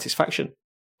create satisfaction.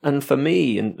 And for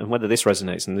me, and whether this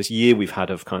resonates, and this year we've had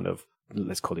of kind of,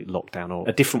 let's call it lockdown or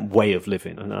a different way of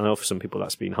living. And I know for some people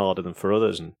that's been harder than for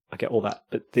others, and I get all that.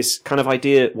 But this kind of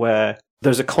idea where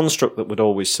there's a construct that would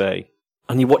always say,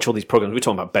 and you watch all these programs, we're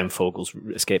talking about Ben Fogel's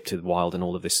Escape to the Wild and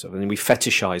all of this stuff, and we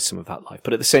fetishize some of that life.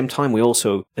 But at the same time, we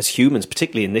also, as humans,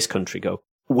 particularly in this country, go,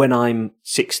 when I'm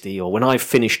 60 or when I've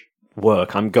finished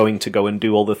work, I'm going to go and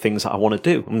do all the things that I want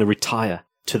to do. I'm going to retire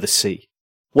to the sea.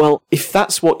 Well, if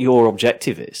that's what your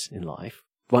objective is in life,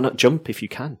 why not jump if you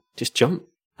can? Just jump.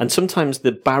 And sometimes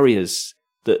the barriers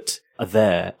that are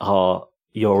there are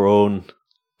your own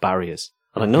barriers.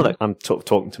 And I know that I'm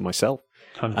talking to myself.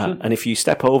 And if you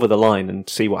step over the line and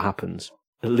see what happens,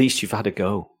 at least you've had a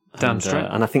go. Damn straight.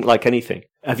 And I think like anything,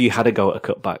 have you had a go at a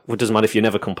cutback? Well, it doesn't matter if you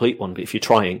never complete one, but if you're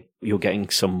trying, you're getting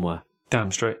somewhere.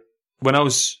 Damn straight. When I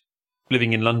was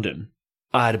living in London,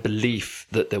 I had a belief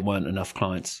that there weren't enough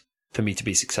clients for me to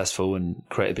be successful and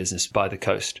create a business by the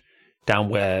coast, down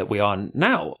where we are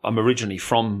now. I'm originally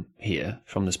from here,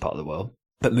 from this part of the world,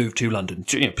 but moved to London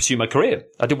to pursue my career.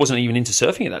 I wasn't even into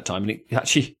surfing at that time. And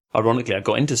actually, ironically, I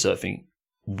got into surfing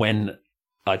when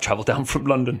I travelled down from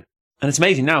London. And it's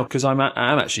amazing now because I'm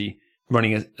actually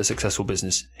running a successful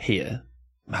business here,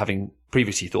 having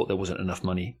previously thought there wasn't enough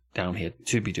money down here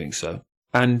to be doing so.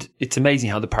 And it's amazing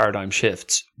how the paradigm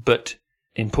shifts. But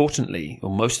importantly,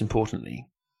 or most importantly,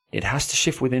 it has to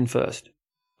shift within first.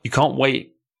 You can't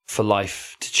wait for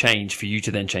life to change for you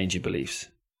to then change your beliefs.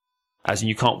 As in,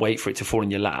 you can't wait for it to fall in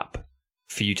your lap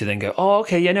for you to then go, oh,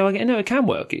 okay, yeah, no, it can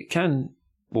work.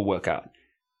 Will work out.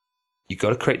 You've got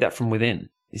to create that from within.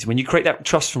 It's when you create that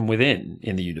trust from within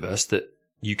in the universe that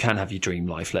you can have your dream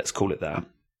life, let's call it that.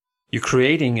 You're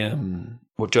creating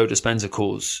what Joe Dispenza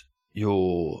calls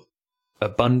your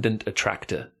abundant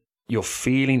attractor. You're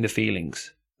feeling the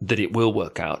feelings that it will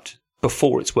work out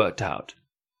before it's worked out.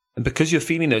 And because you're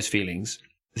feeling those feelings,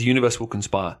 the universe will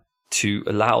conspire to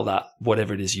allow that,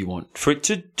 whatever it is you want, for it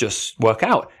to just work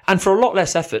out. And for a lot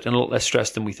less effort and a lot less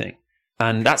stress than we think.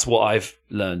 And that's what I've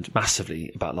learned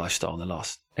massively about lifestyle in the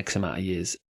last X amount of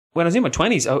years. When I was in my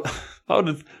 20s, I would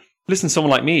have listened to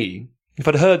someone like me. If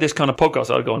I'd heard this kind of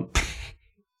podcast, I'd have gone,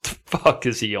 the fuck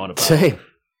is he on about? Same.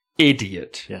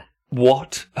 Idiot. Yeah.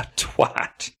 What a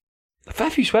twat. A fair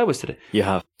few swear words today. You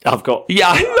have. I've got. Yeah,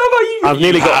 I love how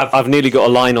I've nearly got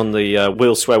a line on the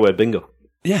Will swear word bingo.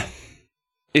 Yeah.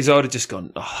 I would have just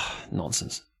gone,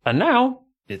 nonsense. And now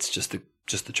it's just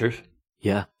the truth.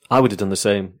 Yeah, I would have done the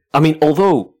same. I mean,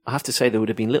 although I have to say there would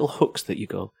have been little hooks that you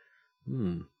go,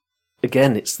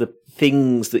 Again, it's the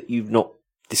things that you've not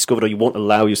discovered or you won't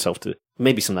allow yourself to.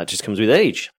 Maybe some of that just comes with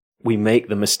age. We make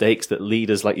the mistakes that lead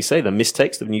us, like you say, the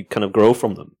mistakes that you kind of grow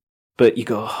from them. But you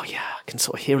go, oh yeah, I can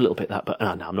sort of hear a little bit of that, but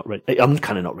no, I'm not ready. I'm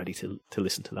kind of not ready to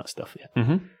listen to that stuff yet.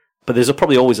 Mm-hmm. But there's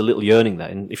probably always a little yearning there.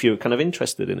 And if you're kind of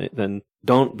interested in it, then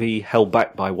don't be held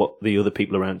back by what the other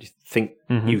people around you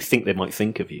think they might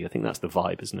think of you. I think that's the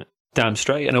vibe, isn't it? Damn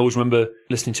straight. And I always remember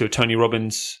listening to a Tony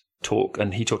Robbins talk,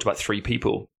 and he talked about 3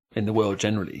 people in the world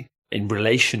generally in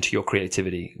relation to your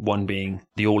creativity. One being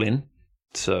the all-in.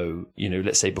 So,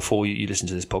 let's say before you listen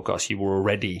to this podcast, you were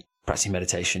already practicing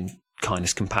meditation,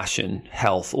 kindness, compassion,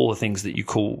 health, all the things that you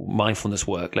call mindfulness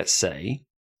work, let's say.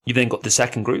 You then got the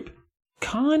second group,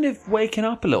 kind of waking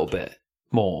up a little bit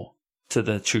more to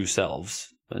the true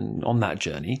selves and on that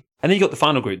journey. And then you got the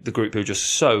final group, the group who are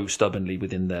just so stubbornly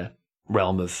within their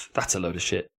realm of, that's a load of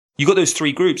shit. You got those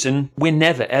 3 groups, and we're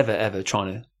never, ever, ever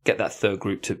trying to get that third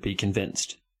group to be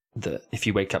convinced that if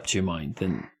you wake up to your mind,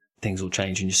 then things will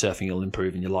change and your surfing will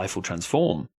improve and your life will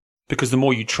transform. Because the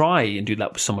more you try and do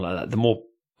that with someone like that, the more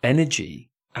energy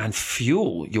and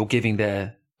fuel you're giving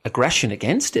their aggression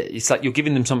against it. It's like you're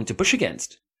giving them something to push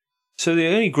against. So the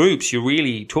only groups you're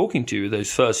really talking to are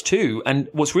those first 2. And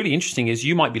what's really interesting is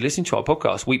you might be listening to our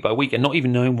podcast week by week and not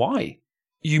even knowing why.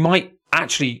 You might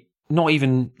actually not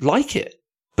even like it.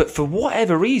 But for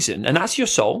whatever reason, and that's your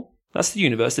soul, that's the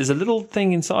universe, there's a little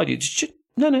thing inside you.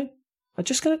 No, I'm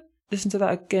just going to listen to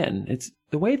that again. It's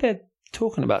the way they're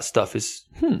talking about stuff is,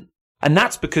 And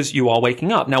that's because you are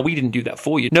waking up. Now, we didn't do that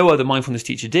for you. No other mindfulness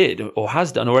teacher did or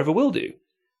has done or ever will do.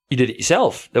 You did it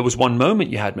yourself. There was one moment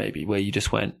you had maybe where you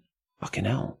just went, fucking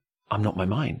hell, I'm not my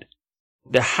mind.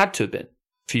 There had to have been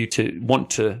for you to want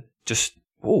to just,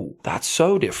 oh, that's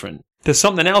so different. There's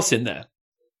something else in there.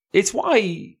 It's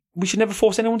why we should never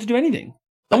force anyone to do anything.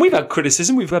 And we've had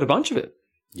criticism. We've had a bunch of it.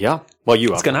 Yeah. Well, you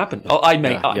are. It's going to happen.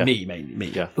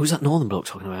 Me. Yeah. Who's that northern bloke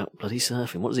talking about bloody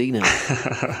surfing? What does he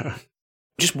know?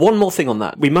 Just one more thing on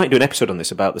that. We might do an episode on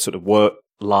this about the sort of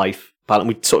work-life balance.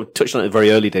 We sort of touched on it in the very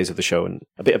early days of the show, and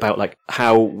a bit about like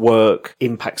how work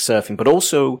impacts surfing, but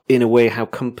also in a way how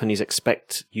companies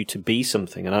expect you to be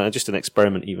something. And just an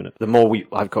experiment even. The more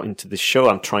I've got into this show,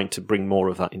 I'm trying to bring more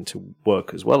of that into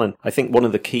work as well. And I think one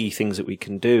of the key things that we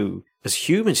can do as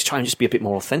humans is try and just be a bit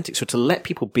more authentic. So to let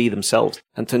people be themselves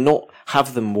and to not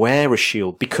have them wear a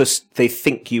shield because they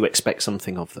think you expect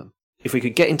something of them. If we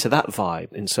could get into that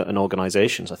vibe in certain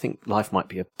organizations, I think life might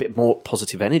be a bit more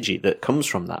positive energy that comes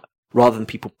from that, rather than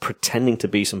people pretending to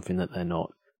be something that they're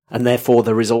not. And therefore,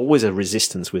 there is always a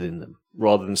resistance within them,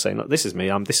 rather than saying, look, this is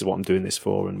me, this is what I'm doing this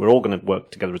for, and we're all going to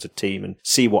work together as a team and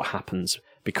see what happens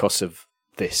because of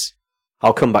this.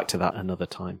 I'll come back to that another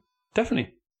time.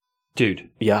 Definitely. Dude.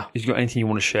 Yeah. Have you got anything you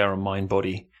want to share on mind,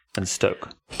 body, and Stoke?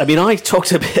 I mean, I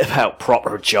talked a bit about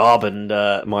proper job and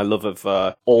my love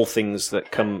of all things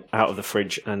that come out of the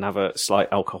fridge and have a slight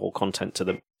alcohol content to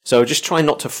them. So just try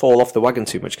not to fall off the wagon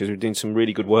too much because we're doing some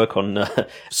really good work on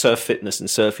surf fitness and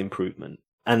surf improvement.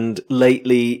 And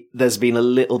lately, there's been a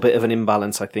little bit of an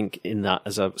imbalance, I think, in that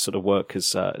as a sort of work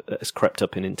has crept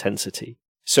up in intensity.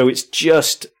 So it's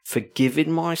just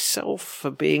forgiving myself for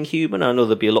being human. I know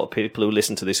there'll be a lot of people who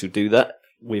listen to this who do that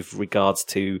with regards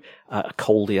to a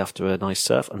coldie after a nice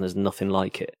surf, and there's nothing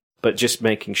like it. But just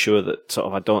making sure that sort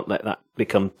of I don't let that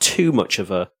become too much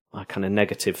of a kind of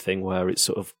negative thing where it's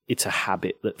a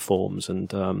habit that forms,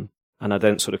 and I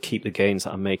don't sort of keep the gains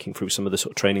that I'm making through some of the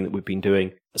sort of training that we've been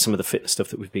doing, some of the fitness stuff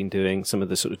that we've been doing, some of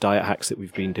the sort of diet hacks that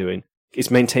we've been doing.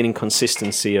 It's maintaining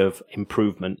consistency of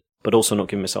improvement, but also not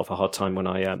giving myself a hard time when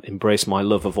I embrace my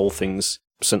love of all things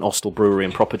St. Austell Brewery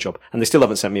and proper job. And they still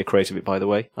haven't sent me a creative bit, by the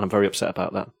way, and I'm very upset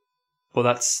about that. Well,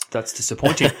 that's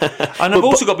disappointing. And I've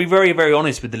also got to be very, very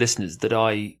honest with the listeners that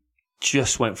I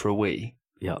just went for a wee.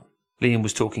 Yeah. Liam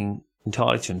was talking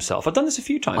entirely to himself. I've done this a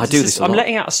few times. I do this a lot. I'm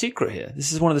letting out a secret here.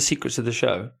 This is one of the secrets of the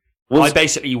show. I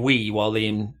basically wee while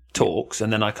Liam talks,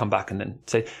 and then I come back and then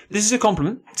say, this is a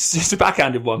compliment. It's a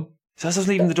backhanded one. So as I was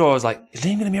leaving the door, I was like, is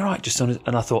Liam going to be all right?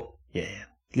 And I thought, yeah,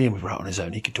 Liam was right on his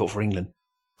own. He could talk for England.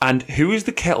 And who is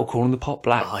the kettle calling the pot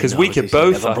black? Because we could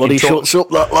both fucking bloody shuts up,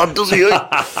 that lad, does he?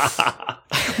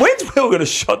 When's Will going to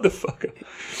shut the fuck up?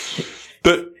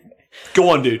 But go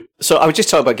on, dude. So I was just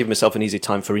talking about giving myself an easy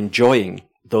time for enjoying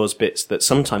those bits that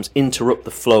sometimes interrupt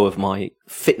the flow of my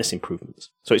fitness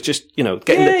improvements. So it's just,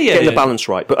 getting the balance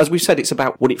right. But as we've said, it's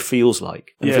about what it feels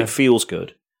like. And if it feels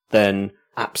good, then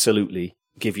absolutely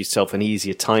give yourself an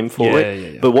easier time for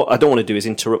it. But what I don't want to do is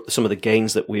interrupt some of the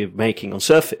gains that we're making on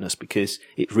surf fitness, because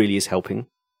it really is helping.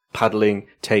 Paddling,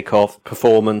 takeoff,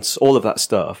 performance, all of that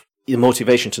stuff. The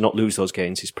motivation to not lose those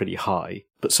gains is pretty high,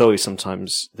 but so is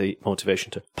sometimes the motivation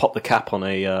to pop the cap on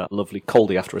a lovely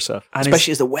coldie after a surf, and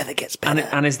especially as the weather gets better.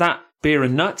 And is that beer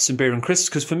and nuts and beer and crisps?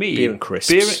 Because for me, beer and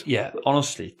crisps.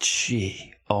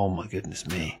 Honestly, oh my goodness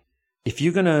me. If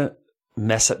you're going to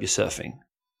mess up your surfing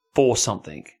for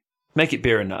something, make it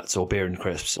beer and nuts or beer and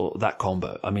crisps or that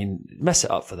combo. I mean, mess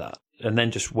it up for that. And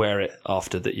then just wear it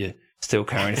after that you're still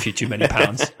carrying a few too many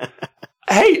pounds.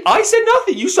 Hey, I said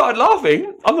nothing. You started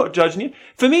laughing. I'm not judging you.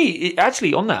 For me,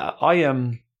 actually, on that,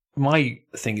 my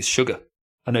thing is sugar.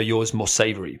 I know yours is more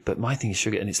savoury, but my thing is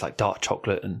sugar, and it's like dark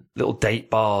chocolate and little date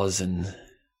bars, and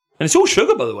it's all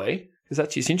sugar, by the way. Because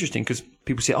actually, it's interesting because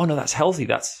people say, "Oh no, that's healthy.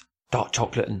 That's dark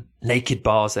chocolate and naked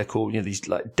bars." They're called, these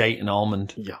like date and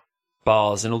almond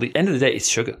bars, and all the end of the day, it's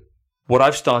sugar. What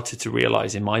I've started to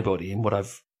realise in my body, and what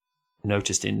I've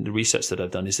noticed in the research that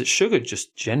I've done, is that sugar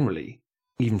just generally,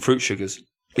 even fruit sugars,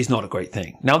 is not a great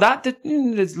thing. Now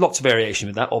there's lots of variation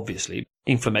with that, obviously.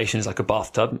 Inflammation is like a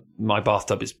bathtub. My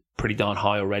bathtub is pretty darn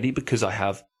high already because I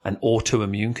have an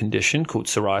autoimmune condition called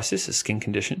psoriasis, a skin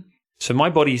condition. So my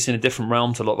body's in a different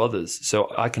realm to a lot of others.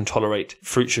 So I can tolerate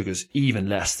fruit sugars even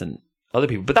less than other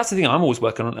people. But that's the thing I'm always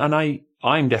working on. And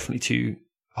I'm definitely too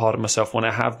hard on myself when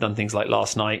I have done things like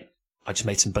last night. I just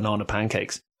made some banana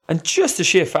pancakes. And just the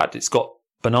sheer fact it's got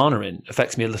banana in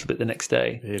affects me a little bit the next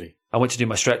day. Really? I went to do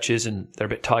my stretches and they're a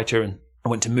bit tighter, and I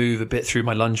went to move a bit through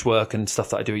my lunge work and stuff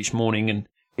that I do each morning, and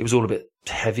it was all a bit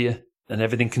heavier and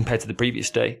everything compared to the previous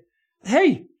day.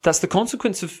 Hey, that's the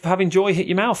consequence of having joy hit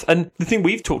your mouth. And the thing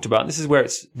we've talked about, and this is where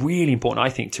it's really important, I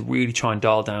think, to really try and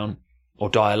dial down or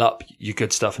dial up your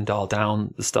good stuff and dial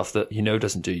down the stuff that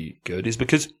doesn't do you good, is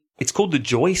because it's called the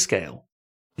joy scale.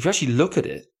 If you actually look at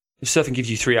it, if surfing gives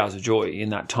you 3 hours of joy in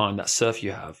that time, that surf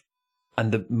you have,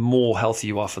 and the more healthy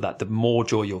you are for that, the more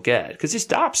joy you'll get. Because it's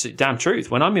the absolute damn truth.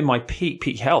 When I'm in my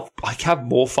peak health, I have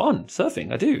more fun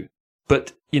surfing. I do.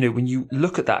 But, when you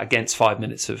look at that against 5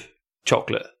 minutes of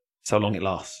chocolate, it's how long it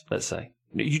lasts, let's say.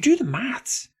 You do the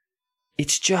maths.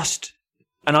 It's just...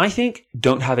 And I think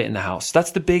don't have it in the house.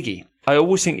 That's the biggie. I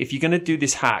always think if you're going to do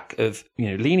this hack of,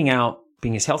 leaning out,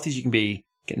 being as healthy as you can be,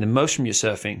 getting the most from your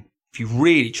surfing, if you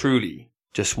really, truly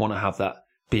just want to have that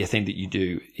be a thing that you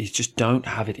do, is just don't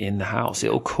have it in the house.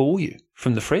 It'll call you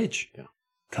from the fridge. Yeah.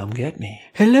 Come get me.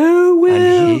 Hello,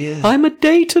 Will. I'm a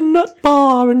date and nut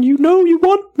bar, and you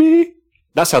want me.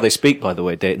 That's how they speak, by the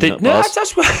way, date and nut bars.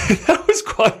 That was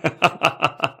quite...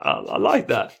 I like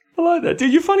that.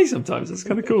 Dude, you're funny sometimes. That's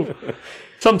kind of cool.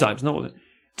 Sometimes, not all of it.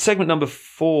 Segment number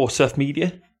 4, surf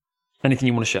media. Anything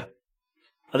you want to share?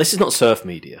 This is not surf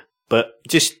media. But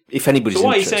just, if anybody's interested... So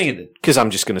why interested, are you saying it then? Because I'm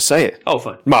just going to say it. Oh,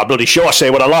 fine. My bloody show, I say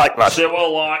what I like, lad. Say what I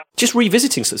like. Just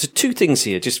revisiting stuff. So 2 things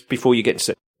here, just before you get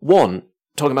into it. 1,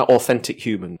 talking about authentic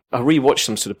human. I rewatched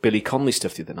some sort of Billy Connolly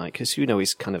stuff the other night, because,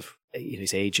 he's kind of,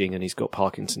 he's aging and he's got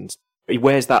Parkinson's. He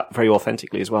wears that very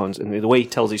authentically as well. And the way he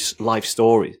tells his life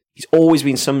story, he's always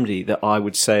been somebody that I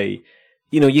would say,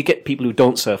 you get people who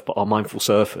don't surf but are mindful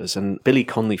surfers. And Billy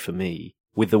Connolly, for me,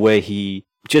 with the way he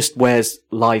just wears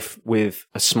life with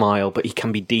a smile, but he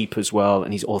can be deep as well,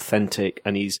 and he's authentic,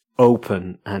 and he's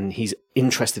open, and he's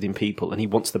interested in people, and he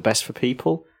wants the best for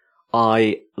people.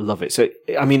 I love it. So,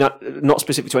 I mean, not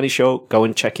specific to any show, go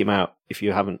and check him out if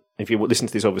you haven't. If you listen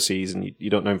to this overseas and you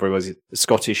don't know him very well, he's a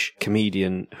Scottish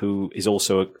comedian who is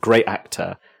also a great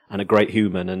actor and a great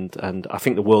human, and I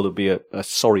think the world would be a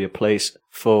sorrier place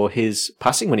for his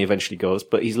passing when he eventually goes,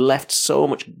 but he's left so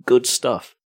much good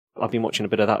stuff. I've been watching a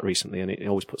bit of that recently, and it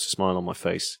always puts a smile on my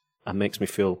face and makes me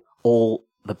feel all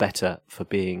the better for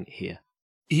being here.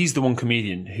 He's the one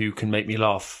comedian who can make me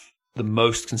laugh the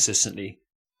most consistently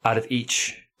out of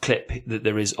each clip that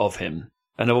there is of him.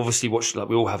 And I've obviously watched,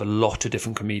 we all have a lot of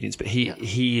different comedians, but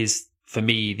he is, for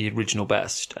me, the original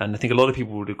best. And I think a lot of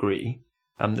people would agree.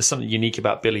 There's something unique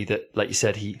about Billy that, like you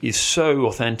said, he is so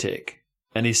authentic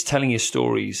and is telling his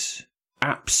stories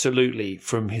absolutely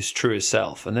from his truest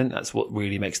self. And then that's what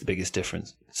really makes the biggest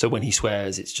difference. So when he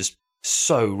swears, it's just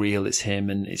so real. It's him,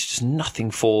 and it's just nothing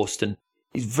forced. And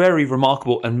he's very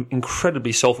remarkable and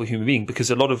incredibly soulful human being, because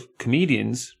a lot of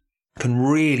comedians can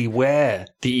really wear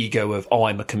the ego of,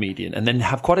 I'm a comedian, and then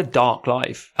have quite a dark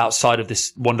life outside of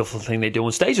this wonderful thing they do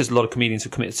on stage. There's a lot of comedians who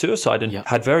committed suicide and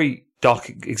had very dark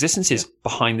existences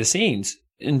behind the scenes.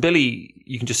 And Billy,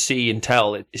 you can just see and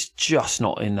tell it's just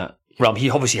not in that realm. He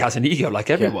obviously has an ego like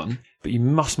everyone, but you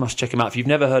must check him out. If you've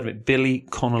never heard of it, Billy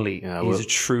Connolly, he's a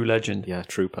true legend. Yeah,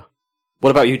 trooper. What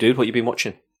about you, dude? What you been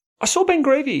watching? I saw Ben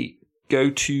Gravy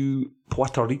go to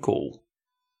Puerto Rico,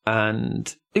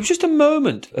 and it was just a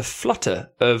moment, a flutter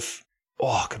of,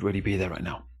 I could really be there right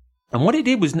now. And what it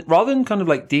did was, rather than kind of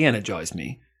like de-energize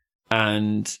me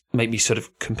and make me sort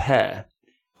of compare,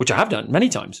 which I have done many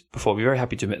times before, I'll be very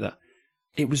happy to admit that,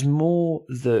 it was more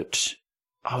that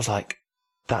I was like,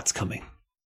 that's coming.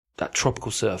 That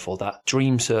tropical surf or that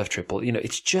dream surf trip, or,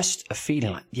 it's just a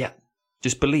feeling like,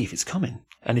 just believe it's coming.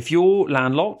 And if you're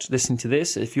landlocked listening to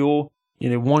this, if you're,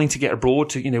 wanting to get abroad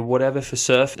to, whatever for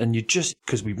surf, and you just,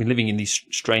 because we've been living in these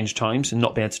strange times and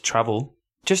not being able to travel,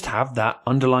 just have that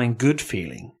underlying good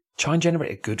feeling. Try and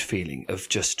generate a good feeling of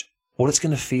just what it's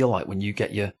going to feel like when you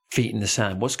get your feet in the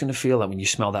sand. What's going to feel like when you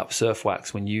smell that surf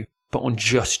wax, when you put on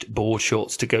just board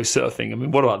shorts to go surfing. I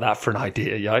mean, what about that for an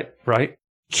idea, right?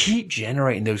 Keep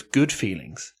generating those good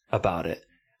feelings about it.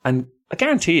 And I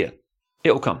guarantee you,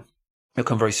 it'll come. It'll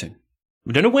come very soon.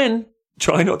 We don't know when.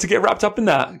 Try not to get wrapped up in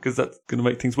that, because that's going to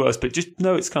make things worse. But just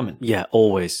know it's coming. Yeah,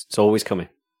 always. It's always coming.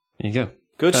 There you go.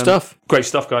 Good stuff. Great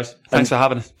stuff, guys. Thanks for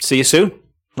having us. See you soon.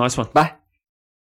 Nice one. Bye.